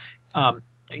 because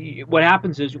what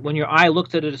happens is when your eye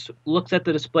looks at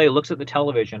the display, looks at the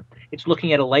television, it's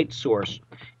looking at a light source,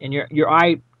 and your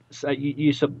eye,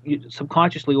 you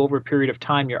subconsciously over a period of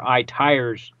time, your eye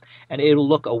tires, and it'll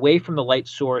look away from the light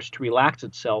source to relax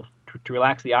itself, to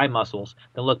relax the eye muscles,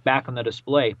 then look back on the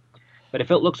display. But if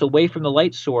it looks away from the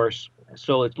light source,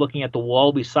 so it's looking at the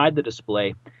wall beside the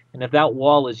display, and if that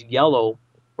wall is yellow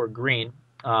or green,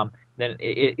 then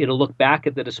it'll look back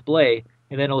at the display,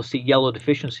 and then it'll see yellow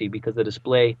deficiency because the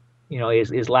display,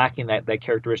 is lacking that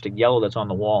characteristic yellow that's on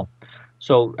the wall.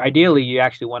 So ideally, you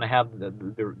actually want to have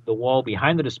the wall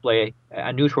behind the display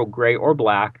a neutral gray or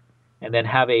black, and then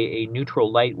have a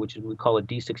neutral light, which we call a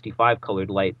D65 colored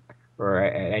light, or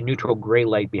a neutral gray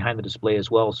light behind the display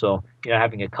as well. So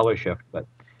having a color shift. But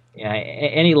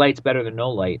any light's better than no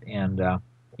light, and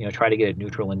try to get it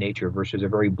neutral in nature versus a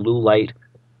very blue light,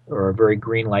 or a very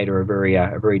green light, or a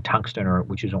very tungsten, or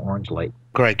which is an orange light.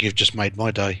 Greg, you've just made my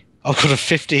day. I've got a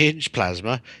 50-inch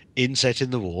plasma inset in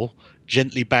the wall,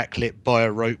 gently backlit by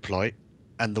a rope light,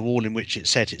 and the wall in which it's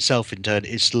set itself in turn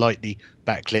is slightly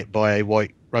backlit by a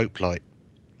white rope light.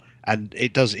 And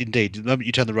it does indeed, the moment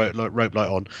you turn the rope light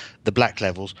on, the black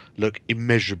levels look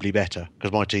immeasurably better,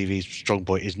 because my TV's strong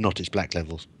point is not its black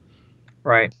levels.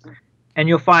 Right. And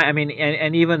you'll find,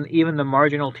 and even the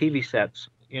marginal TV sets,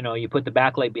 you put the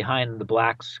backlight behind the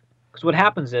blacks. Because what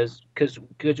happens is, because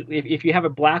if you have a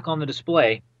black on the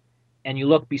display, and you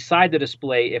look beside the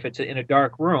display, if it's in a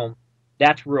dark room,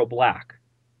 that's real black,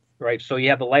 right? So you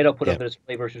have the light output of the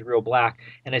display versus real black.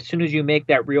 And as soon as you make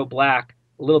that real black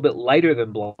a little bit lighter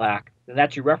than black, then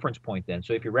that's your reference point then.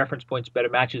 So if your reference points better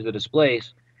matches the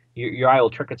displays, your eye will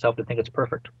trick itself to think it's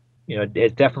perfect.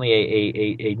 It's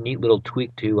definitely a neat little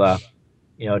tweak to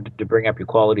bring up your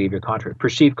quality of your contrast.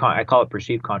 I call it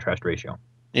perceived contrast ratio.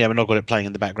 Yeah, I've got it playing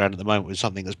in the background at the moment with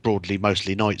something that's broadly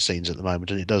mostly night scenes at the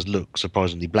moment, and it does look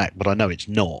surprisingly black, but I know it's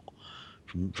not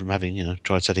from having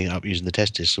tried setting it up using the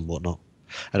test discs and whatnot.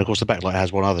 And of course, the backlight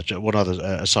has one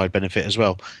other side benefit as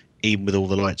well. Even with all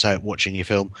the lights out watching your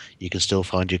film, you can still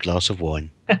find your glass of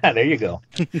wine. There you go.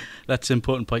 That's an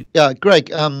important point. Yeah,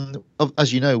 Greg,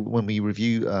 as you know, when we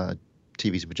review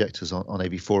TVs and projectors on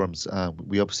AV forums,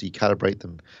 we obviously calibrate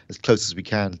them as close as we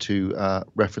can to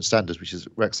reference standards, which is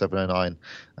Rec 709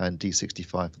 and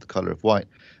D65 for the color of white.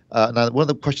 Now, one of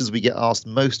the questions we get asked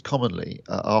most commonly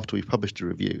after we've published a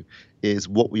review is,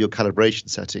 what were your calibration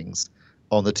settings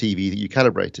on the TV that you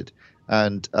calibrated?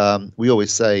 And we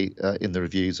always say in the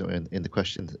reviews or in the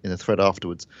question in the thread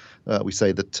afterwards, we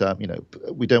say that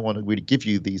we don't want to really give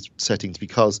you these settings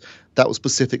because that was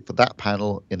specific for that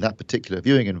panel in that particular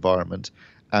viewing environment,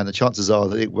 and the chances are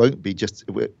that it won't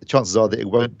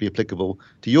be applicable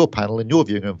to your panel in your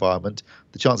viewing environment.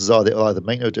 The chances are that it'll either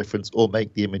make no difference or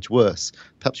make the image worse.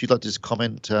 Perhaps you'd like to just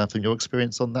comment from your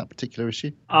experience on that particular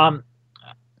issue.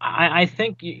 I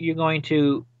think you're going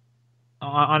to.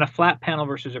 On a flat panel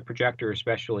versus a projector,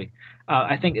 especially,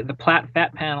 I think the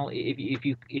flat panel, if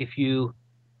you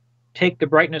take the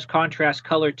brightness, contrast,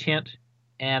 color, tint,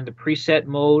 and the preset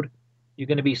mode, you're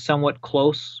going to be somewhat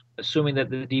close, assuming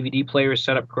that the DVD player is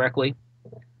set up correctly.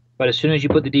 But as soon as you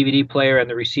put the DVD player and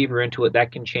the receiver into it,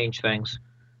 that can change things.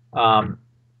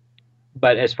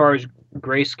 But as far as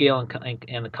grayscale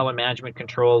and the color management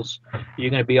controls,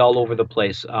 you're going to be all over the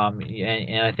place.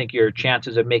 And I think your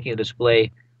chances of making a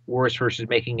display worse versus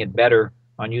making it better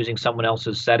on using someone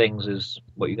else's settings is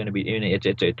what you're going to be doing.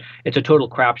 It's a total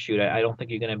crapshoot. I don't think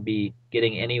you're going to be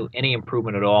getting any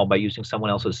improvement at all by using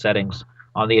someone else's settings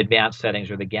on the advanced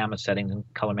settings or the gamma settings and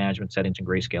color management settings and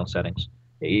grayscale settings.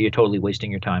 You're totally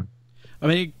wasting your time. I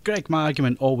mean, Greg, my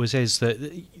argument always is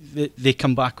that they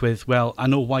come back with, well, I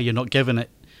know why you're not giving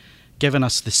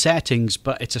us the settings,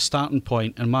 but it's a starting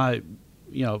point. And my,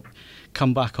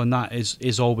 comeback on that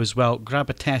is always, well, grab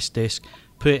a test disc,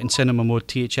 put it in cinema mode,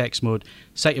 THX mode,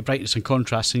 set your brightness and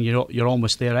contrast, and you're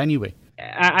almost there anyway.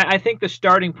 I think the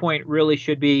starting point really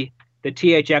should be the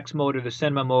THX mode or the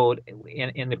cinema mode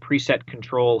in the preset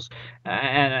controls.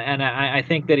 And I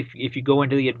think that if you go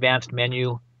into the advanced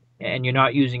menu and you're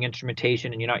not using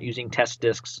instrumentation and you're not using test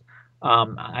discs,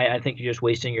 I think you're just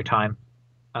wasting your time.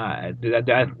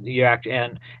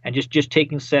 Just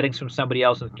taking settings from somebody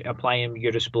else and applying them to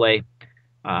your display,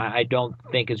 I don't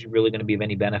think is really going to be of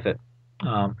any benefit.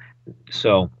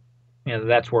 So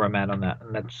that's where I'm at on that,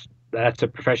 and that's a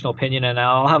professional opinion. And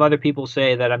I'll have other people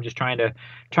say that I'm just trying to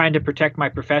protect my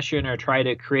profession or try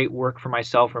to create work for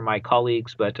myself or my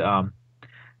colleagues, but I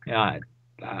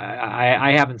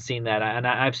haven't seen that, and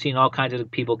I've seen all kinds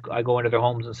of people. I go into their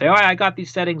homes and say, "Oh, I got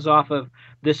these settings off of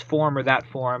this forum or that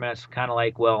forum," and it's kind of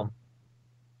like, well,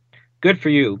 good for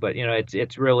you, but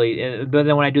it's really. But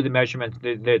then when I do the measurements,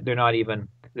 they're not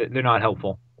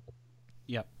helpful.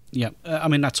 Yeah. I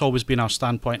mean, that's always been our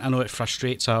standpoint. I know it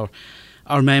frustrates our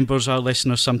members, our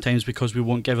listeners sometimes because we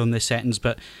won't give them the settings,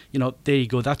 but there you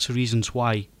go. That's the reasons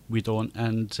why we don't,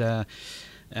 and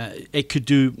it could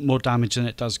do more damage than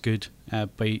it does good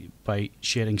by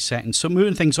sharing settings. So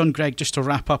moving things on, Greg, just to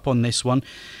wrap up on this one,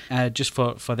 just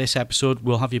for this episode,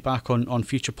 we'll have you back on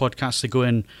future podcasts to go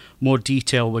in more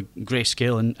detail with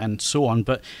grayscale and so on.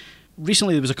 But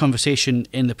recently there was a conversation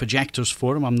in the Projectors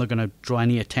forum. I'm not going to draw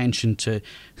any attention to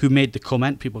who made the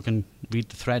comment. People can read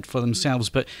the thread for themselves.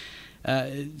 But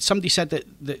somebody said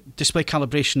that display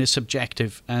calibration is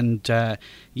subjective, and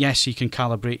yes, you can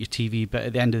calibrate your TV, but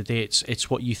at the end of the day, it's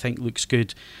what you think looks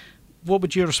good. What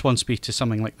would your response be to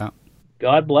something like that?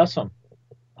 God bless them.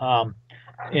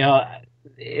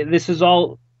 This is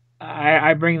all.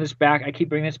 I bring this back. I keep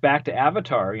bringing this back to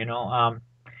Avatar. The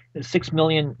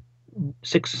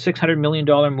 $600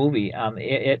 million movie.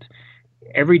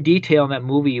 Every detail in that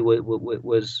movie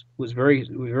was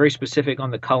very specific on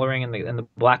the coloring and the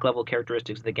black level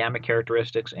characteristics, the gamma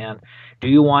characteristics, and do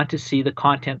you want to see the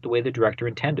content the way the director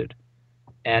intended?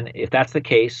 And if that's the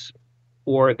case,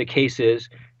 or the case is,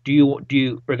 or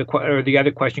the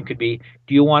other question could be,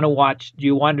 do you want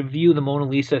to view the Mona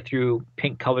Lisa through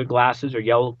pink colored glasses or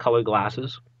yellow colored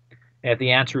glasses? And if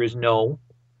the answer is no,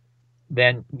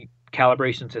 then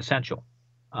calibration is essential.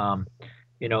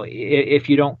 If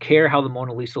you don't care how the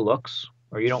Mona Lisa looks,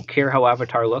 or you don't care how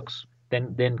Avatar looks,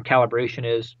 then calibration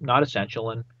is not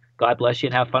essential, and God bless you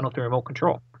and have fun with the remote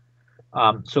control.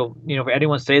 For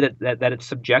anyone to say that it's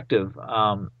subjective,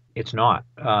 it's not.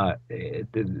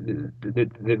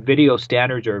 The video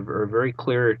standards are very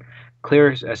clear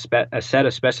a set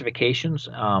of specifications,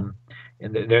 and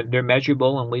they're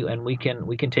measurable, and we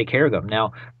can take care of them.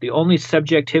 Now, the only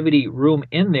subjectivity room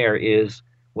in there is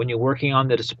when you're working on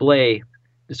the displays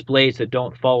that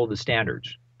don't follow the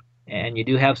standards. And you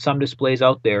do have some displays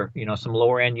out there, some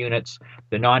lower end units,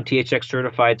 the non-THX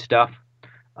certified stuff.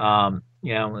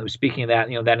 Speaking of that,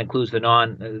 that includes the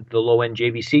low end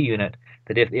JVC unit,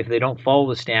 that if they don't follow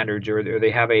the standards, or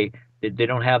they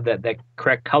don't have that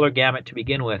correct color gamut to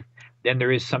begin with, then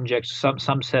there is some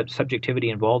subjectivity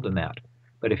involved in that.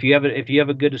 But if you have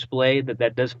a good display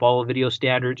that does follow video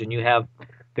standards, and you have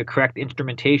the correct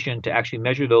instrumentation to actually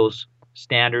measure those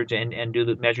standards and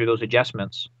measure those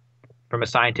adjustments from a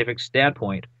scientific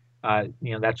standpoint,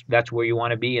 that's where you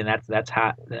want to be, and that's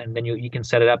how, and then you can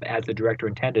set it up as the director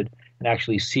intended and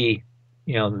actually see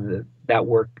that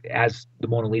work as the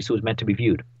Mona Lisa was meant to be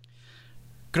viewed.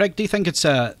 Greg, do you think it's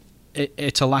a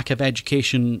lack of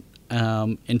education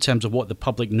in terms of what the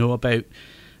public know about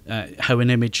how an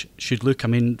image should look? I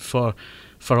mean, since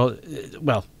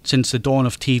the dawn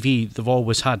of TV, they've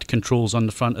always had controls on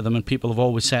the front of them, and people have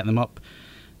always set them up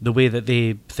the way that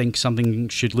they think something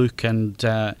should look, and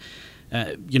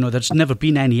there's never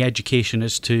been any education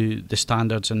as to the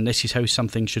standards, and this is how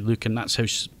something should look, and that's how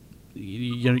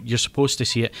you're supposed to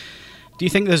see it. Do you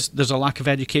think there's a lack of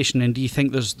education, and do you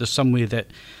think there's some way that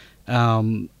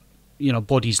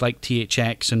bodies like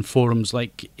THX and forums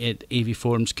like AV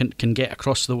forums can get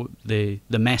across the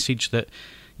message that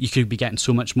you could be getting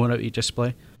so much more out of your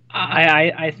display?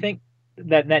 I think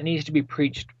that needs to be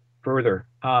preached further,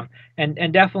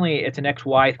 and definitely it's an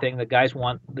XY thing. The guys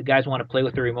want to play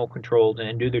with the remote controls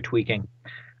and do their tweaking.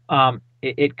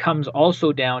 It comes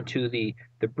also down to the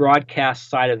the broadcast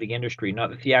side of the industry, not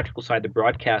the theatrical side, the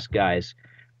broadcast guys,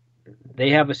 they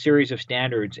have a series of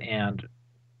standards, and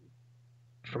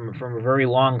from a very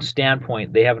long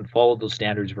standpoint, they haven't followed those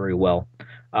standards very well.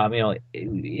 In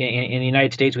the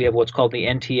United States, we have what's called the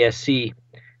NTSC,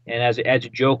 and as a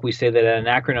joke, we say that an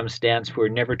acronym stands for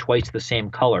Never Twice the Same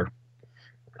Color.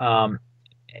 So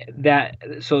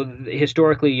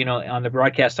historically, on the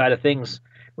broadcast side of things,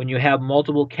 when you have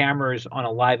multiple cameras on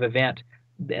a live event,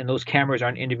 and those cameras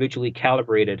aren't individually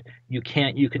calibrated, you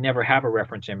can never have a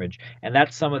reference image, and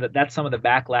that's some of the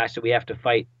backlash that we have to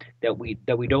fight, that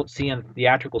we don't see on the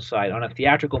theatrical side. On a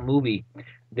theatrical movie,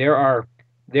 there are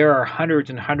hundreds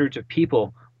and hundreds of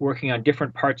people working on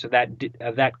different parts of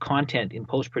that content in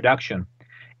post-production,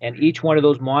 and each one of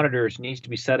those monitors needs to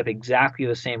be set up exactly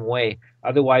the same way.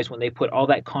 Otherwise, when they put all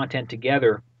that content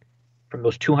together from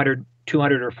those 200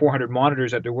 or 400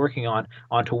 monitors that they're working on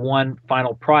onto one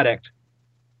final product,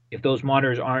 if those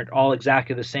monitors aren't all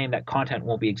exactly the same, that content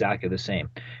won't be exactly the same.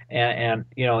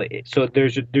 So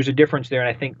there's a difference there, and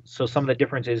I think so. Some of the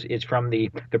difference is from the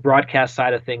broadcast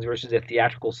side of things versus the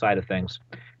theatrical side of things.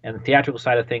 And the theatrical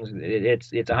side of things,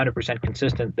 it's 100%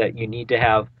 consistent that you need to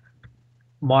have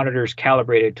monitors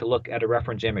calibrated to look at a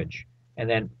reference image, and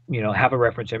then have a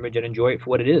reference image and enjoy it for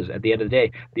what it is. At the end of the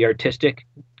day, the artistic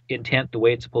intent, the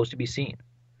way it's supposed to be seen,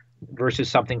 versus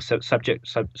something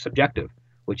subjective,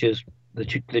 which is the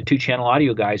two-channel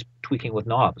audio guys tweaking with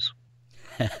knobs.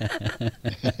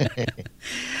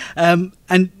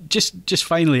 And just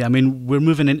finally, I mean, we're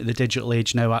moving into the digital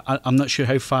age now. I'm not sure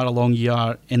how far along you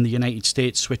are in the United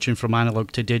States switching from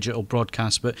analog to digital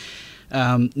broadcast, but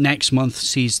next month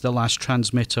sees the last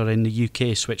transmitter in the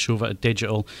UK switch over to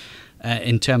digital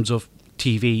in terms of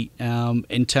TV.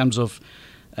 In terms of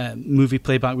movie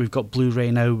playback, we've got Blu-ray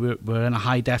now. We're in a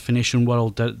high definition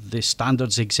world. The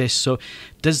standards exist. So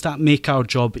does that make our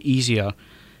job easier,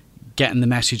 getting the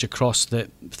message across that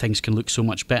things can look so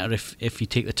much better if you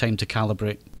take the time to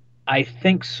calibrate? I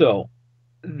think so.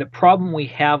 The problem we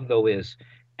have, though, is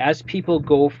as people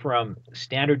go from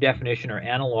standard definition or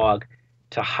analog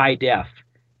to high def,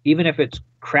 even if it's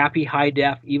crappy high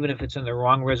def, even if it's in the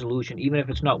wrong resolution, even if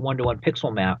it's not one-to-one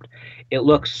pixel mapped, it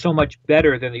looks so much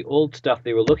better than the old stuff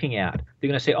they were looking at. They're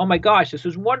going to say, "Oh my gosh, this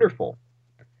is wonderful."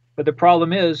 But the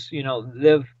problem is,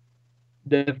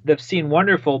 they've seen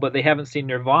wonderful, but they haven't seen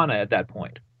Nirvana at that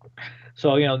point.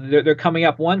 So they're coming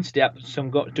up one step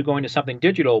to going to something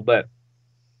digital, but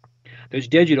there's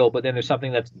digital, but then there's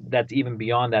something that's even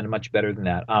beyond that and much better than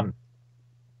that.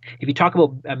 If you talk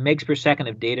about megs per second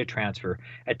of data transfer,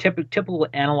 a typical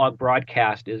analog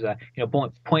broadcast is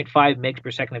 0.5 megs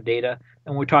per second of data,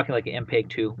 and we're talking like an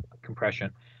MPEG-2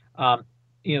 compression.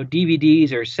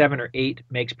 DVDs are 7 or 8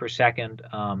 megs per second.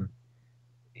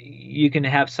 You can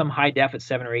have some high def at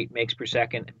 7 or 8 megs per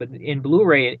second, but in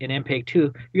Blu-ray and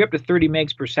MPEG-2, you're up to 30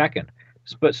 megs per second.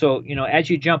 But so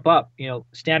as you jump up,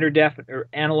 standard def or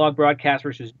analog broadcast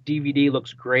versus DVD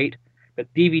looks great. But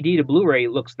DVD to Blu-ray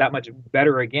looks that much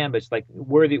better again. But it's like,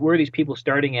 where are these people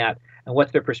starting at, and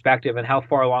what's their perspective, and how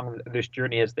far along this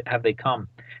journey have they come?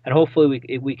 And hopefully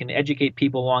we can educate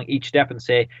people along each step and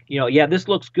say, yeah, this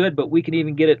looks good, but we can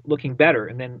even get it looking better.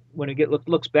 And then when it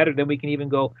looks better, then we can even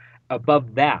go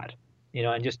above that,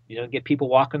 and just get people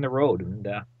walking the road. And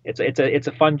it's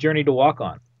a fun journey to walk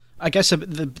on. I guess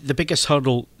the biggest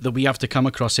hurdle that we have to come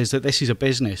across is that this is a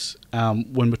business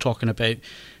when we're talking about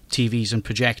TVs and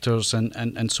projectors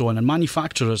and so on. And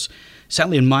manufacturers,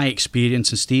 certainly in my experience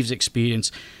and Steve's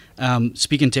experience,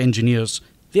 speaking to engineers,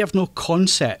 they have no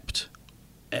concept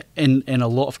in a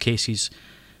lot of cases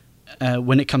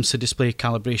when it comes to display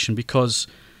calibration, because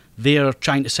they're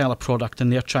trying to sell a product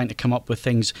and they're trying to come up with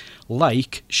things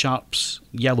like Sharp's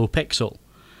yellow pixel,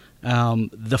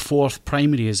 the fourth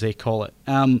primary as they call it.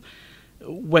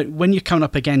 When you're coming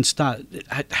up against that,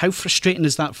 how frustrating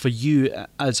is that for you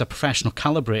as a professional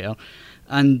calibrator,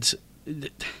 and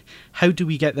how do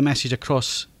we get the message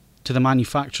across to the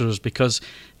manufacturers, because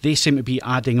they seem to be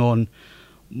adding on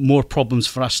more problems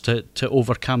for us to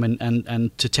overcome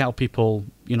and to tell people,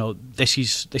 this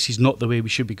is not the way we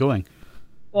should be going?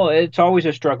 Well, it's always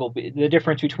a struggle, the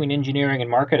difference between engineering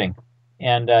and marketing.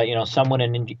 And someone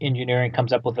in engineering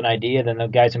comes up with an idea, then the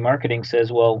guys in marketing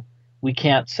says, well, we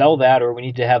can't sell that, or we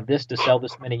need to have this to sell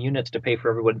this many units to pay for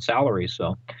everyone's salaries.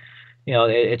 So,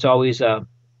 it's always a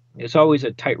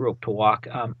tightrope to walk.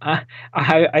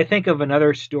 I think of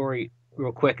another story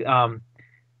real quick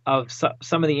of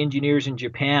some of the engineers in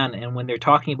Japan, and when they're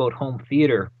talking about home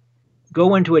theater,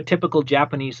 go into a typical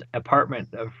Japanese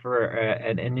apartment for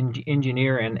an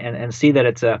engineer and see that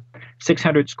it's a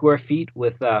 600 square feet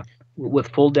with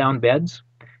fold down beds.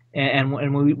 And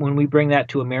when we bring that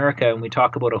to America and we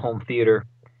talk about a home theater,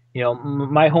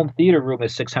 my home theater room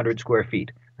is 600 square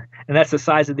feet, and that's the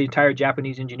size of the entire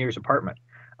Japanese engineer's apartment.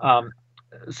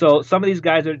 So some of these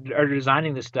guys that are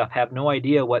designing this stuff have no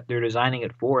idea what they're designing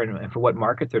it for and for what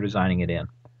market they're designing it in.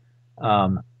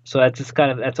 So that's just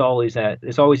that's always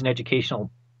it's always an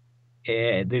educational.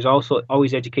 There's also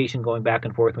always education going back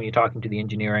and forth when you're talking to the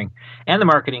engineering and the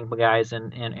marketing guys,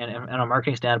 and a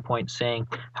marketing standpoint, saying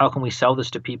how can we sell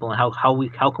this to people, and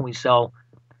how can we sell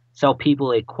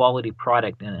people a quality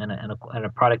product and a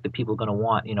product that people are going to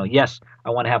want. Yes, I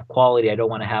want to have quality. I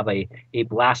don't want to have a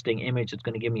blasting image that's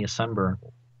going to give me a sunburn.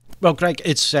 Well, Greg,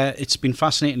 it's been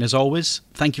fascinating as always.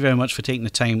 Thank you very much for taking the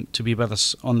time to be with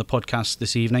us on the podcast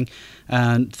this evening,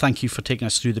 and thank you for taking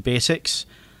us through the basics.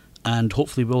 And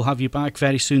hopefully we'll have you back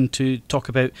very soon to talk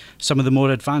about some of the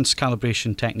more advanced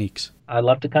calibration techniques. I'd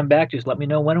love to come back. Just let me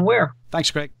know when and where.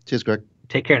 Thanks, Greg. Cheers, Greg.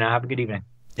 Take care now. Have a good evening.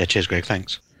 Yeah, cheers, Greg.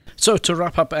 Thanks. So to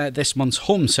wrap up this month's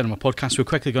Home Cinema podcast, we're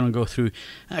quickly going to go through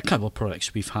a couple of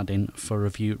products we've had in for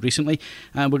review recently.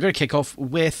 We're going to kick off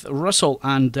with Russell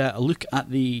and a look at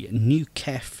the new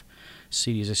KEF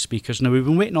series of speakers. Now, we've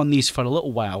been waiting on these for a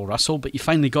little while, Russell, but you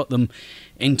finally got them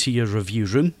into your review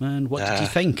room. And what did you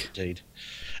think? Indeed.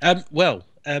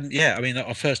 Yeah, I mean,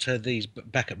 I first heard these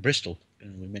back at Bristol,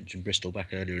 and we mentioned Bristol back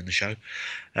earlier in the show,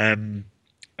 and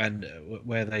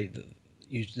where they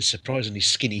used a surprisingly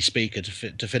skinny speaker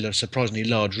to fill a surprisingly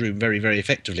large room very, very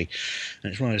effectively.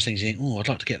 And it's one of those things you think, I'd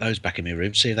like to get those back in my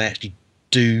room, see if they actually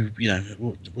do,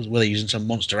 were they using some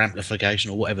monster amplification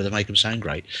or whatever to make them sound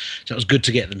great. So it was good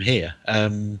to get them here.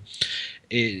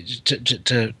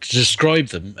 To describe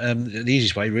them, the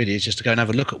easiest way really is just to go and have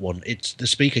a look at one. It's the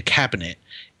speaker cabinet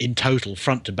in total,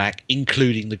 front to back,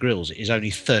 including the grills. It is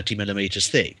only 30 millimeters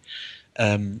thick,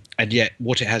 and yet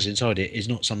what it has inside it is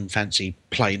not some fancy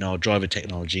planar driver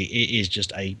technology. It is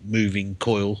just a moving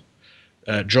coil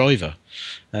driver,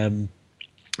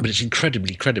 but it's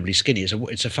incredibly skinny.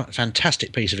 It's a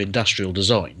fantastic piece of industrial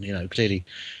design. Clearly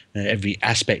every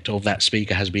aspect of that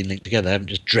speaker has been linked together. They haven't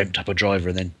just dreamt up a driver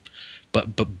and then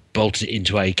but bolted it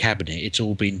into a cabinet. It's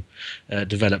all been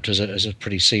developed as a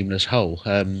pretty seamless whole.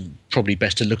 Probably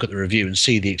best to look at the review and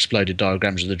see the exploded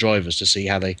diagrams of the drivers to see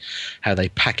how they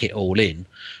pack it all in.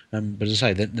 But as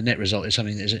I say, the net result is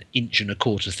something that's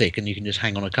 1.25 inches thick, and you can just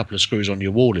hang on a couple of screws on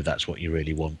your wall if that's what you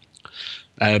really want.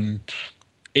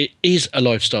 It is a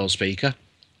lifestyle speaker.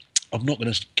 I'm not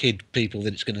going to kid people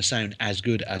that it's going to sound as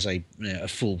good as a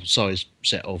full-size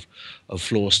set of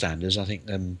floor standards. I think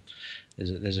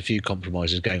there's a few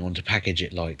compromises going on to package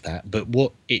it like that. But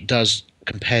what it does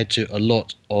compared to a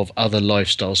lot of other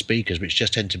lifestyle speakers, which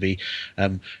just tend to be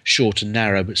short and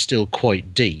narrow but still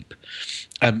quite deep,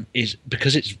 is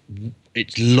because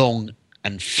it's long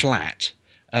and flat.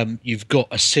 You've got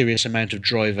a serious amount of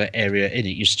driver area in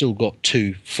it. You've still got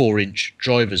two 4-inch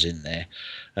drivers in there,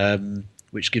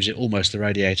 which gives it almost the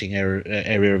radiating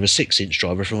area of a 6-inch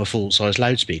driver from a full-size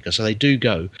loudspeaker. So they do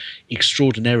go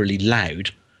extraordinarily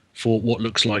loud for what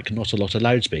looks like not a lot of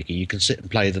loudspeaker. You can sit and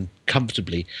play them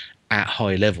comfortably at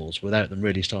high levels without them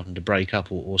really starting to break up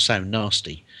or sound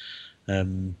nasty.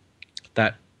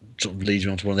 That sort of leads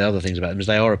me on to one of the other things about them, is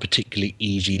they are a particularly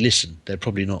easy listen. They're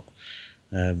probably not,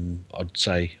 I'd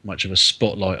say, much of a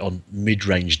spotlight on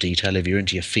mid-range detail. If you're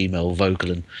into your female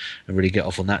vocal and really get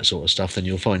off on that sort of stuff, then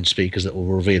you'll find speakers that will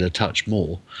reveal a touch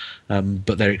more.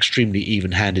 But they're extremely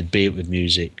even-handed, be it with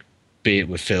music, be it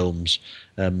with films,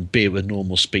 be it with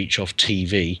normal speech off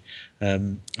TV,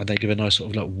 and they give a nice sort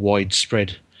of like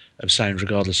widespread of sound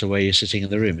regardless of where you're sitting in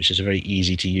the room. It's just a very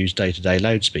easy to use day-to-day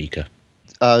loudspeaker.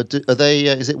 Are they?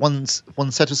 Is it one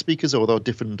set of speakers, or are there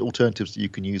different alternatives that you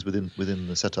can use within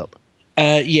the setup?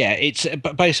 Yeah, it's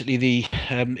basically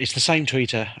it's the same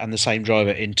tweeter and the same driver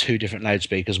in two different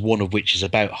loudspeakers, one of which is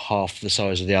about half the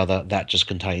size of the other. That just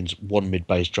contains one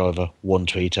mid-bass driver, one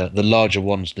tweeter. The larger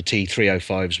ones, the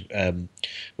T305s,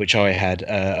 which I had,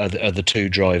 are the two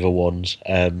driver ones.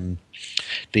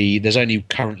 There's only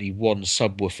currently one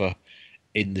subwoofer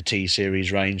in the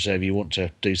T-Series range, so if you want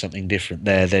to do something different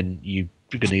there, then you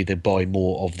can either buy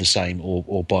more of the same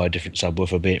or buy a different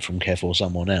subwoofer, be it from KEF or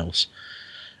someone else.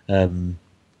 The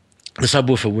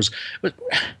subwoofer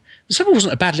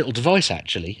wasn't a bad little device,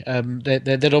 actually.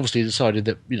 They'd obviously decided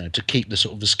that, to keep the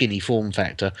sort of the skinny form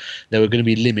factor, there were going to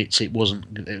be limits. There was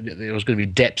going to be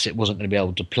depths it wasn't going to be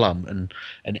able to plumb, and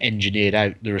engineered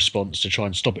out the response to try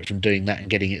and stop it from doing that and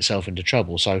getting itself into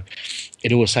trouble. So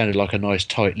it always sounded like a nice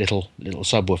tight little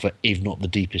subwoofer, if not the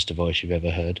deepest device you've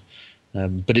ever heard.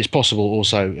 But it's possible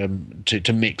also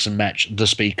to mix and match the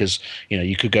speakers.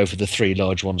 You could go for the 3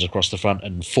 large ones across the front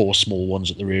and 4 small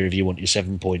ones at the rear if you want your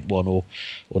 7.1,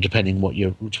 or depending on what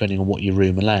your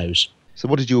room allows. So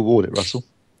what did you award it, Russell?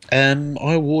 I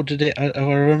awarded it, if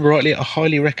I remember rightly, a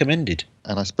highly recommended.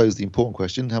 And I suppose the important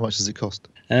question: how much does it cost?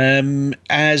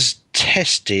 As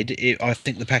tested, I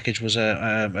think the package was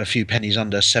a few pennies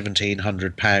under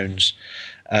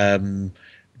 £1,700.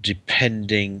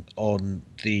 Depending on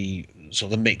the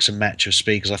sort of the mix and match of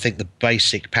speakers. I think the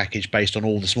basic package, based on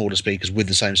all the smaller speakers with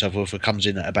the same subwoofer, comes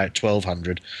in at about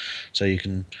 £1,200. So you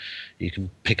can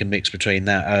pick a mix between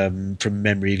that. From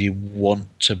memory, if you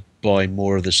want to buy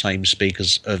more of the same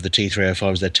speakers of the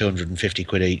T305s, they're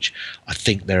 £250 each. I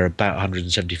think they're about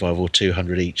 175 or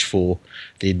 200 each for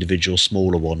the individual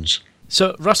smaller ones.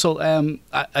 So, Russell,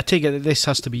 I take it that this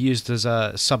has to be used as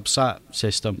a subsat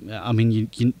system. I mean,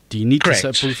 do you need Correct. a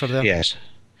subwoofer there? Yes.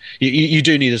 You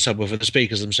do need a subwoofer. The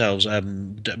speakers themselves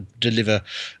deliver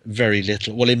very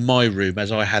little. Well, in my room,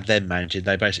 as I had them mounted,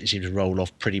 they basically seem to roll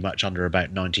off pretty much under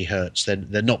about 90 hertz.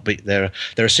 They're not. They're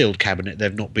a sealed cabinet.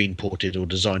 They've not been ported or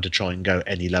designed to try and go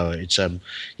any lower. It's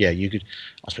you could.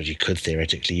 I suppose you could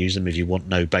theoretically use them if you want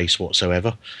no bass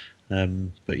whatsoever.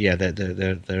 But yeah,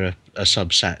 they're a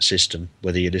subsat system.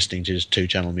 Whether you're listening to just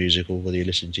 2-channel music or whether you're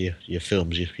listening to your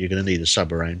films, you're going to need a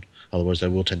sub around. Otherwise, they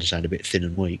will tend to sound a bit thin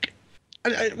and weak.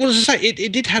 Well, as I say,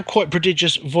 it did have quite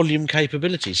prodigious volume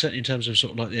capability, certainly in terms of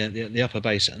sort of like the upper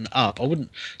bass and up. I wouldn't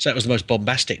say it was the most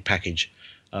bombastic package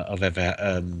I've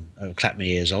ever clapped my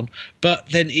ears on, but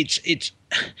then it's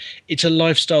a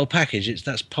lifestyle package.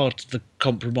 That's part of the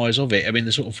compromise of it. I mean,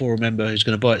 the sort of forum member who's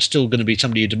going to buy it's still going to be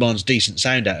somebody who demands decent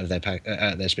sound out of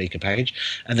their speaker package,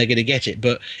 and they're going to get it.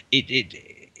 But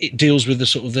it deals with the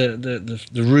sort of the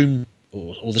room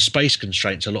or the space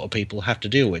constraints a lot of people have to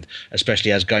deal with,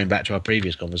 especially as going back to our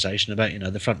previous conversation about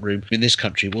the front room in this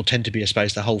country will tend to be a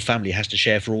space the whole family has to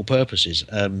share for all purposes.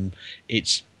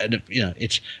 It's a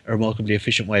remarkably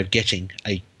efficient way of getting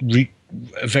a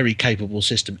very capable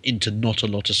system into not a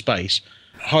lot of space.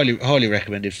 Highly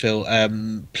recommended, Phil.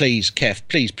 Please, Kev,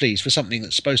 please, for something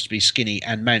that's supposed to be skinny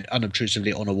and mount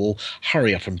unobtrusively on a wall,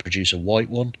 hurry up and produce a white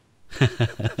one.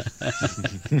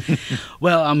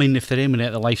 Well, I mean, if they're aiming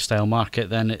at the lifestyle market,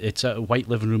 then it's white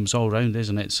living rooms all round,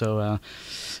 isn't it? So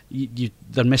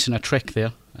they're missing a trick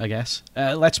there, I guess.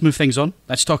 Let's move things on.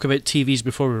 Let's talk about TVs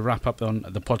before we wrap up on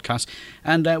the podcast.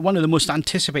 And one of the most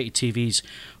anticipated TVs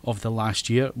of the last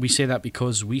year, we say that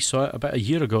because we saw it about a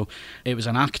year ago. It was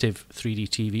an active 3D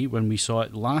TV when we saw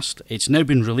it last. It's now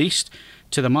been released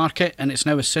to the market, and it's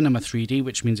now a Cinema 3D,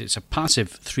 which means it's a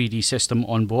passive 3D system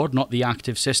on board, not the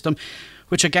active system,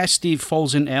 which I guess, Steve,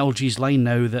 falls into LG's line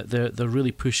now that they're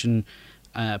really pushing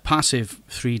passive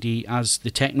 3D as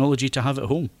the technology to have at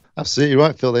home. Absolutely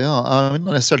right, Phil. They are.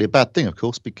 Not necessarily a bad thing, of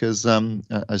course, because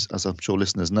as I'm sure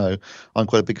listeners know, I'm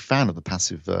quite a big fan of the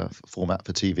passive format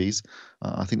for TVs.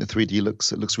 I think the 3D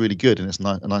looks really good, and it's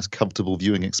a nice, comfortable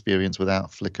viewing experience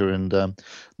without flicker and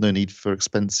no need for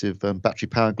expensive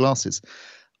battery-powered glasses.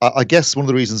 I guess one of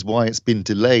the reasons why it's been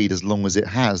delayed as long as it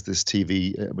has, this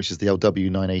TV, which is the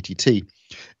LW980T,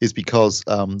 is because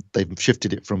they've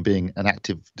shifted it from being an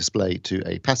active display to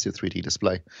a passive 3D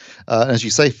display. As you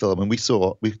say, Phil,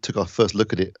 we took our first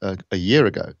look at it a year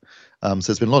ago. So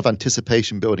there's been a lot of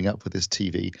anticipation building up for this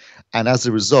TV. And as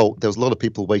a result, there was a lot of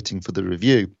people waiting for the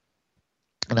review.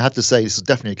 And I have to say, this is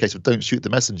definitely a case of don't shoot the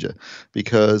messenger,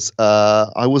 because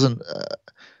I wasn't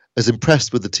as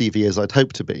impressed with the TV as I'd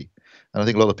hoped to be. And I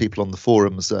think a lot of people on the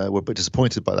forums were a bit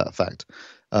disappointed by that fact.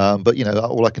 But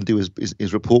all I can do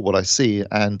is report what I see.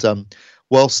 And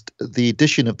whilst the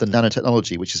addition of the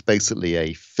nanotechnology, which is basically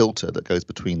a filter that goes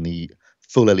between the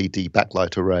full LED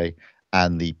backlight array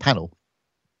and the panel,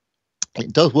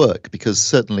 it does work, because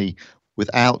certainly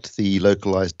without the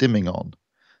localized dimming on,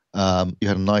 you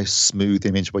had a nice smooth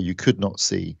image where you could not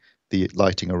see the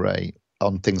lighting array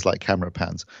on things like camera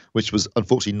pans, which was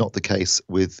unfortunately not the case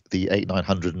with the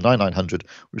 8900 and 9900,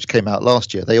 which came out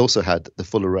last year. They also had the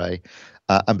full array.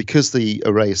 And because the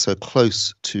array is so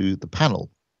close to the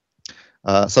panel,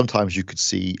 sometimes you could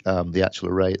see the actual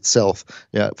array itself,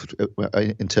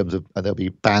 in terms of there'll be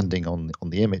banding on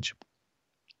the image.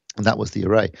 And that was the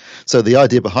array. So the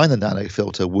idea behind the nano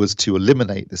filter was to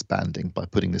eliminate this banding by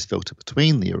putting this filter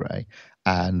between the array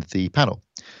and the panel.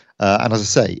 And as I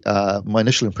say, my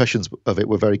initial impressions of it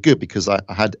were very good, because I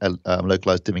had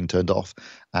localized dimming turned off,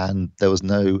 and there was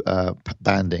no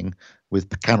banding with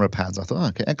camera pans. I thought,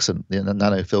 okay, excellent. The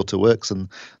nano filter works, and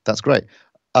that's great.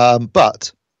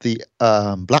 But the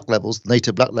black levels,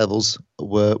 native black levels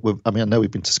were, I know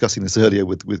we've been discussing this earlier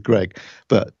with Greg,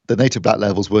 but the native black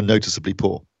levels were noticeably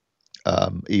poor.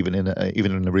 even in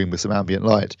a room with some ambient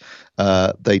light.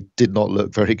 They did not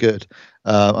look very good,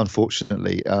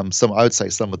 unfortunately. I would say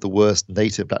some of the worst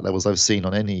native black levels I've seen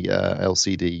on any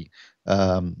LCD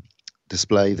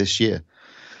display this year.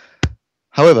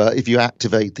 However, if you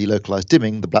activate the localized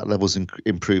dimming, the black levels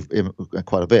improve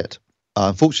quite a bit.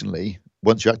 Unfortunately,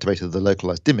 once you activated the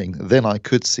localized dimming, then I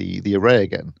could see the array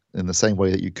again in the same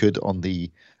way that you could on the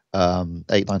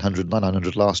 8900,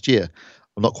 9900 last year.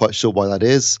 I'm not quite sure why that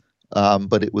is,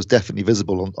 but it was definitely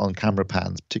visible on camera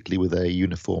pans, particularly with a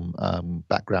uniform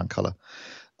background color,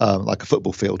 like a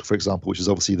football field, for example, which is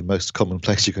obviously the most common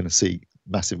place you're going to see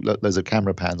massive loads of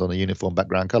camera pans on a uniform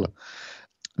background color.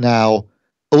 Now,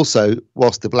 also,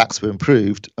 whilst the blacks were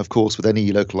improved, of course, with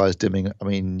any localized dimming, I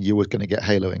mean, you were going to get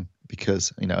haloing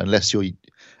because, unless you're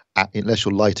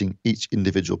lighting each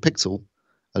individual pixel,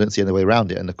 I don't see any way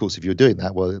around it. And of course, if you're doing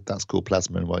that, well, that's called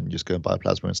plasma, and why don't you just go and buy a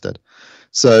plasma instead?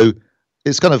 So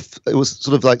it was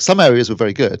sort of like some areas were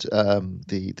very good.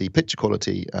 The picture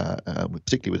quality,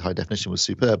 particularly with high definition, was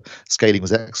superb. Scaling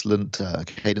was excellent.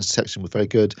 Cadence detection was very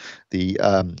good. The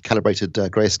calibrated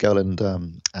grayscale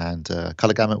and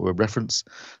color gamut were a reference.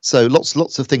 So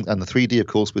lots of things. And the 3D, of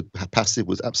course, with passive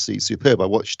was absolutely superb. I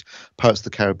watched Pirates of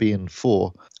the Caribbean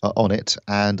 4 on it,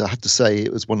 and I have to say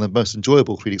it was one of the most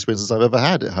enjoyable 3D experiences I've ever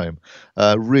had at home.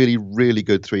 Really, really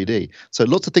good 3D. So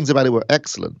lots of things about it were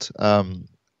excellent.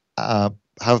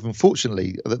 However,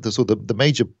 unfortunately, the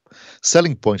major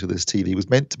selling point of this TV was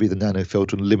meant to be the nano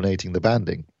filter and eliminating the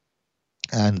banding.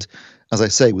 And as I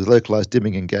say, with localized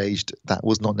dimming engaged, that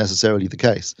was not necessarily the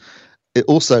case.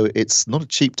 It's not a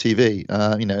cheap TV.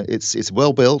 It's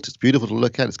well built. It's beautiful to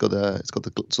look at. It's got the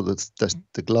sort of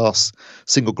the glass,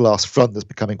 single glass front that's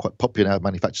becoming quite popular now with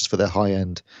manufacturers for their high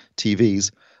end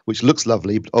TVs, which looks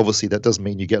lovely. But obviously, that does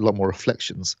mean you get a lot more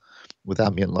reflections with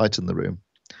ambient light in the room.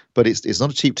 But it's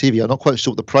not a cheap TV. I'm not quite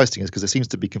sure what the pricing is because there seems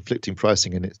to be conflicting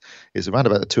pricing, and it's around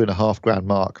about the $2,500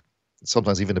 mark,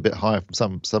 sometimes even a bit higher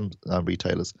from some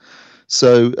retailers.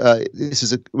 So this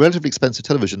is a relatively expensive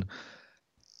television,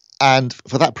 and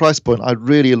for that price point, I'd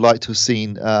really like to have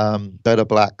seen better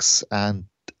blacks and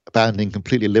banding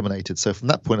completely eliminated. So from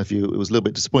that point of view, it was a little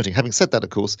bit disappointing. Having said that, of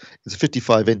course, it's a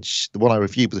 55-inch. The one I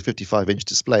reviewed was a 55-inch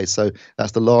display, so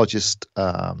that's the largest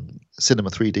cinema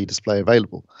 3D display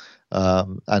available.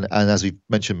 And as we've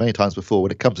mentioned many times before,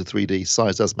 when it comes to 3D,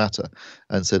 size does matter,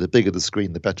 and so the bigger the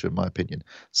screen, the better, in my opinion.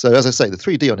 So as I say, the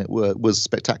 3D on it was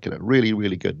spectacular, really,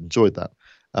 really good. Enjoyed that.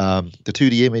 The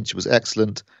 2D image was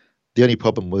excellent. The only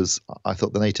problem was I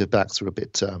thought the native backs were a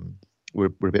bit were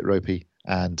a bit ropey,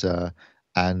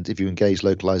 and if you engage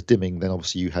localized dimming, then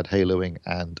obviously you had haloing,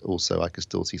 and also I could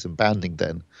still see some banding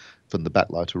then from the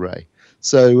backlight array.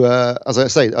 So as I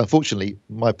say, unfortunately,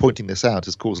 my pointing this out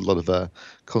has caused a lot of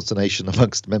consternation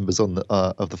amongst members of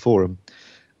the forum,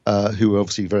 who were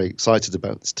obviously very excited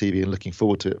about this TV and looking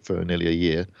forward to it for nearly a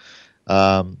year.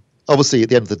 Obviously, at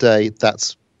the end of the day,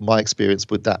 that's my experience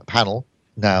with that panel.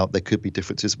 Now, there could be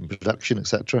differences in production,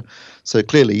 etc. So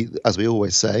clearly, as we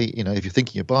always say, if you're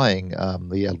thinking of buying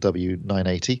the LW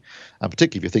 980, and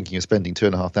particularly if you're thinking of spending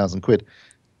 £2,500,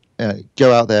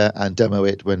 go out there and demo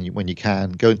it when you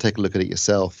can. Go and take a look at it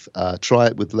yourself. Try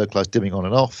it with localized dimming on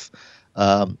and off.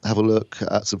 Have a look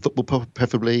at some football,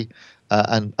 preferably,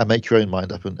 and make your own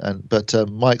mind up. But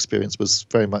my experience was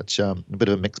very much a bit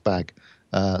of a mixed bag.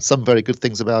 Some very good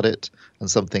things about it, and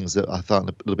some things that I found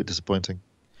a little bit disappointing.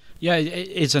 Yeah, it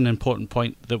is an important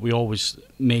point that we always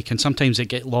make, and sometimes it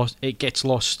gets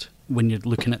lost when you're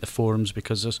looking at the forums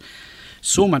because there's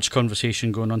so much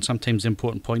conversation going on. Sometimes the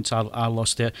important points are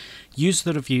lost there. Use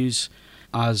the reviews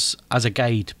as a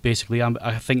guide, basically.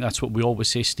 I think that's what we always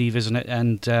say, Steve, isn't it?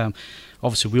 And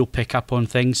obviously we'll pick up on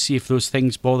things, see if those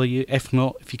things bother you. If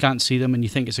not, if you can't see them and you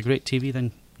think it's a great TV,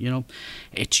 then,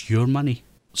 it's your money.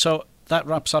 So that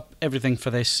wraps up everything for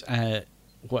this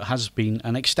what has been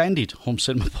an extended home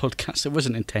cinema podcast. It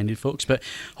wasn't intended, folks, but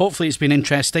hopefully it's been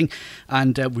interesting,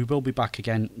 and we will be back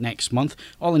again next month.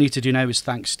 All I need to do now is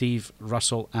thank Steve,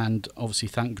 Russell, and obviously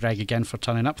thank Greg again for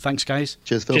turning up. Thanks, guys.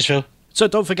 Cheers, Phil. Cheers, Phil. So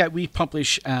don't forget, we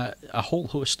publish a whole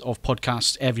host of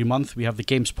podcasts every month. We have the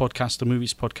Games Podcast, the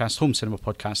Movies Podcast, Home Cinema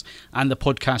Podcast, and the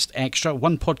Podcast Extra.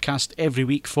 One podcast every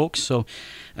week, folks, so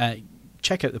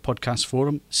check out the podcast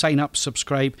forum, sign up,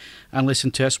 subscribe, and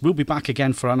listen to us. We'll be back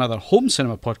again for another Home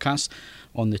Cinema podcast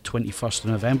on the 21st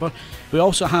of November. We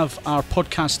also have our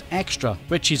Podcast Extra,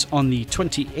 which is on the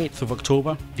 28th of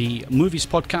October, the Movies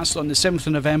Podcast on the 7th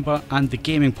of November, and the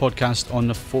Gaming Podcast on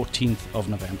the 14th of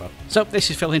November. So this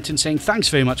is Phil Hinton saying thanks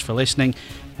very much for listening,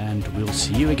 and we'll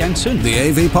see you again soon. The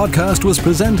AV Podcast was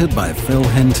presented by Phil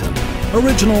Hinton.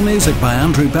 Original music by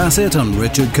Andrew Bassett and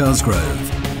Richard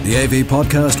Cosgrove. The AV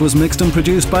podcast was mixed and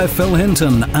produced by Phil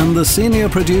Hinton, and the senior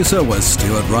producer was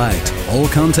Stuart Wright. All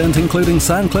content, including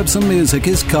sound clips and music,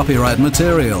 is copyright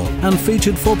material and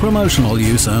featured for promotional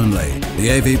use only.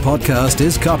 The AV podcast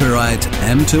is copyright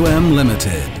M2M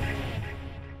Limited.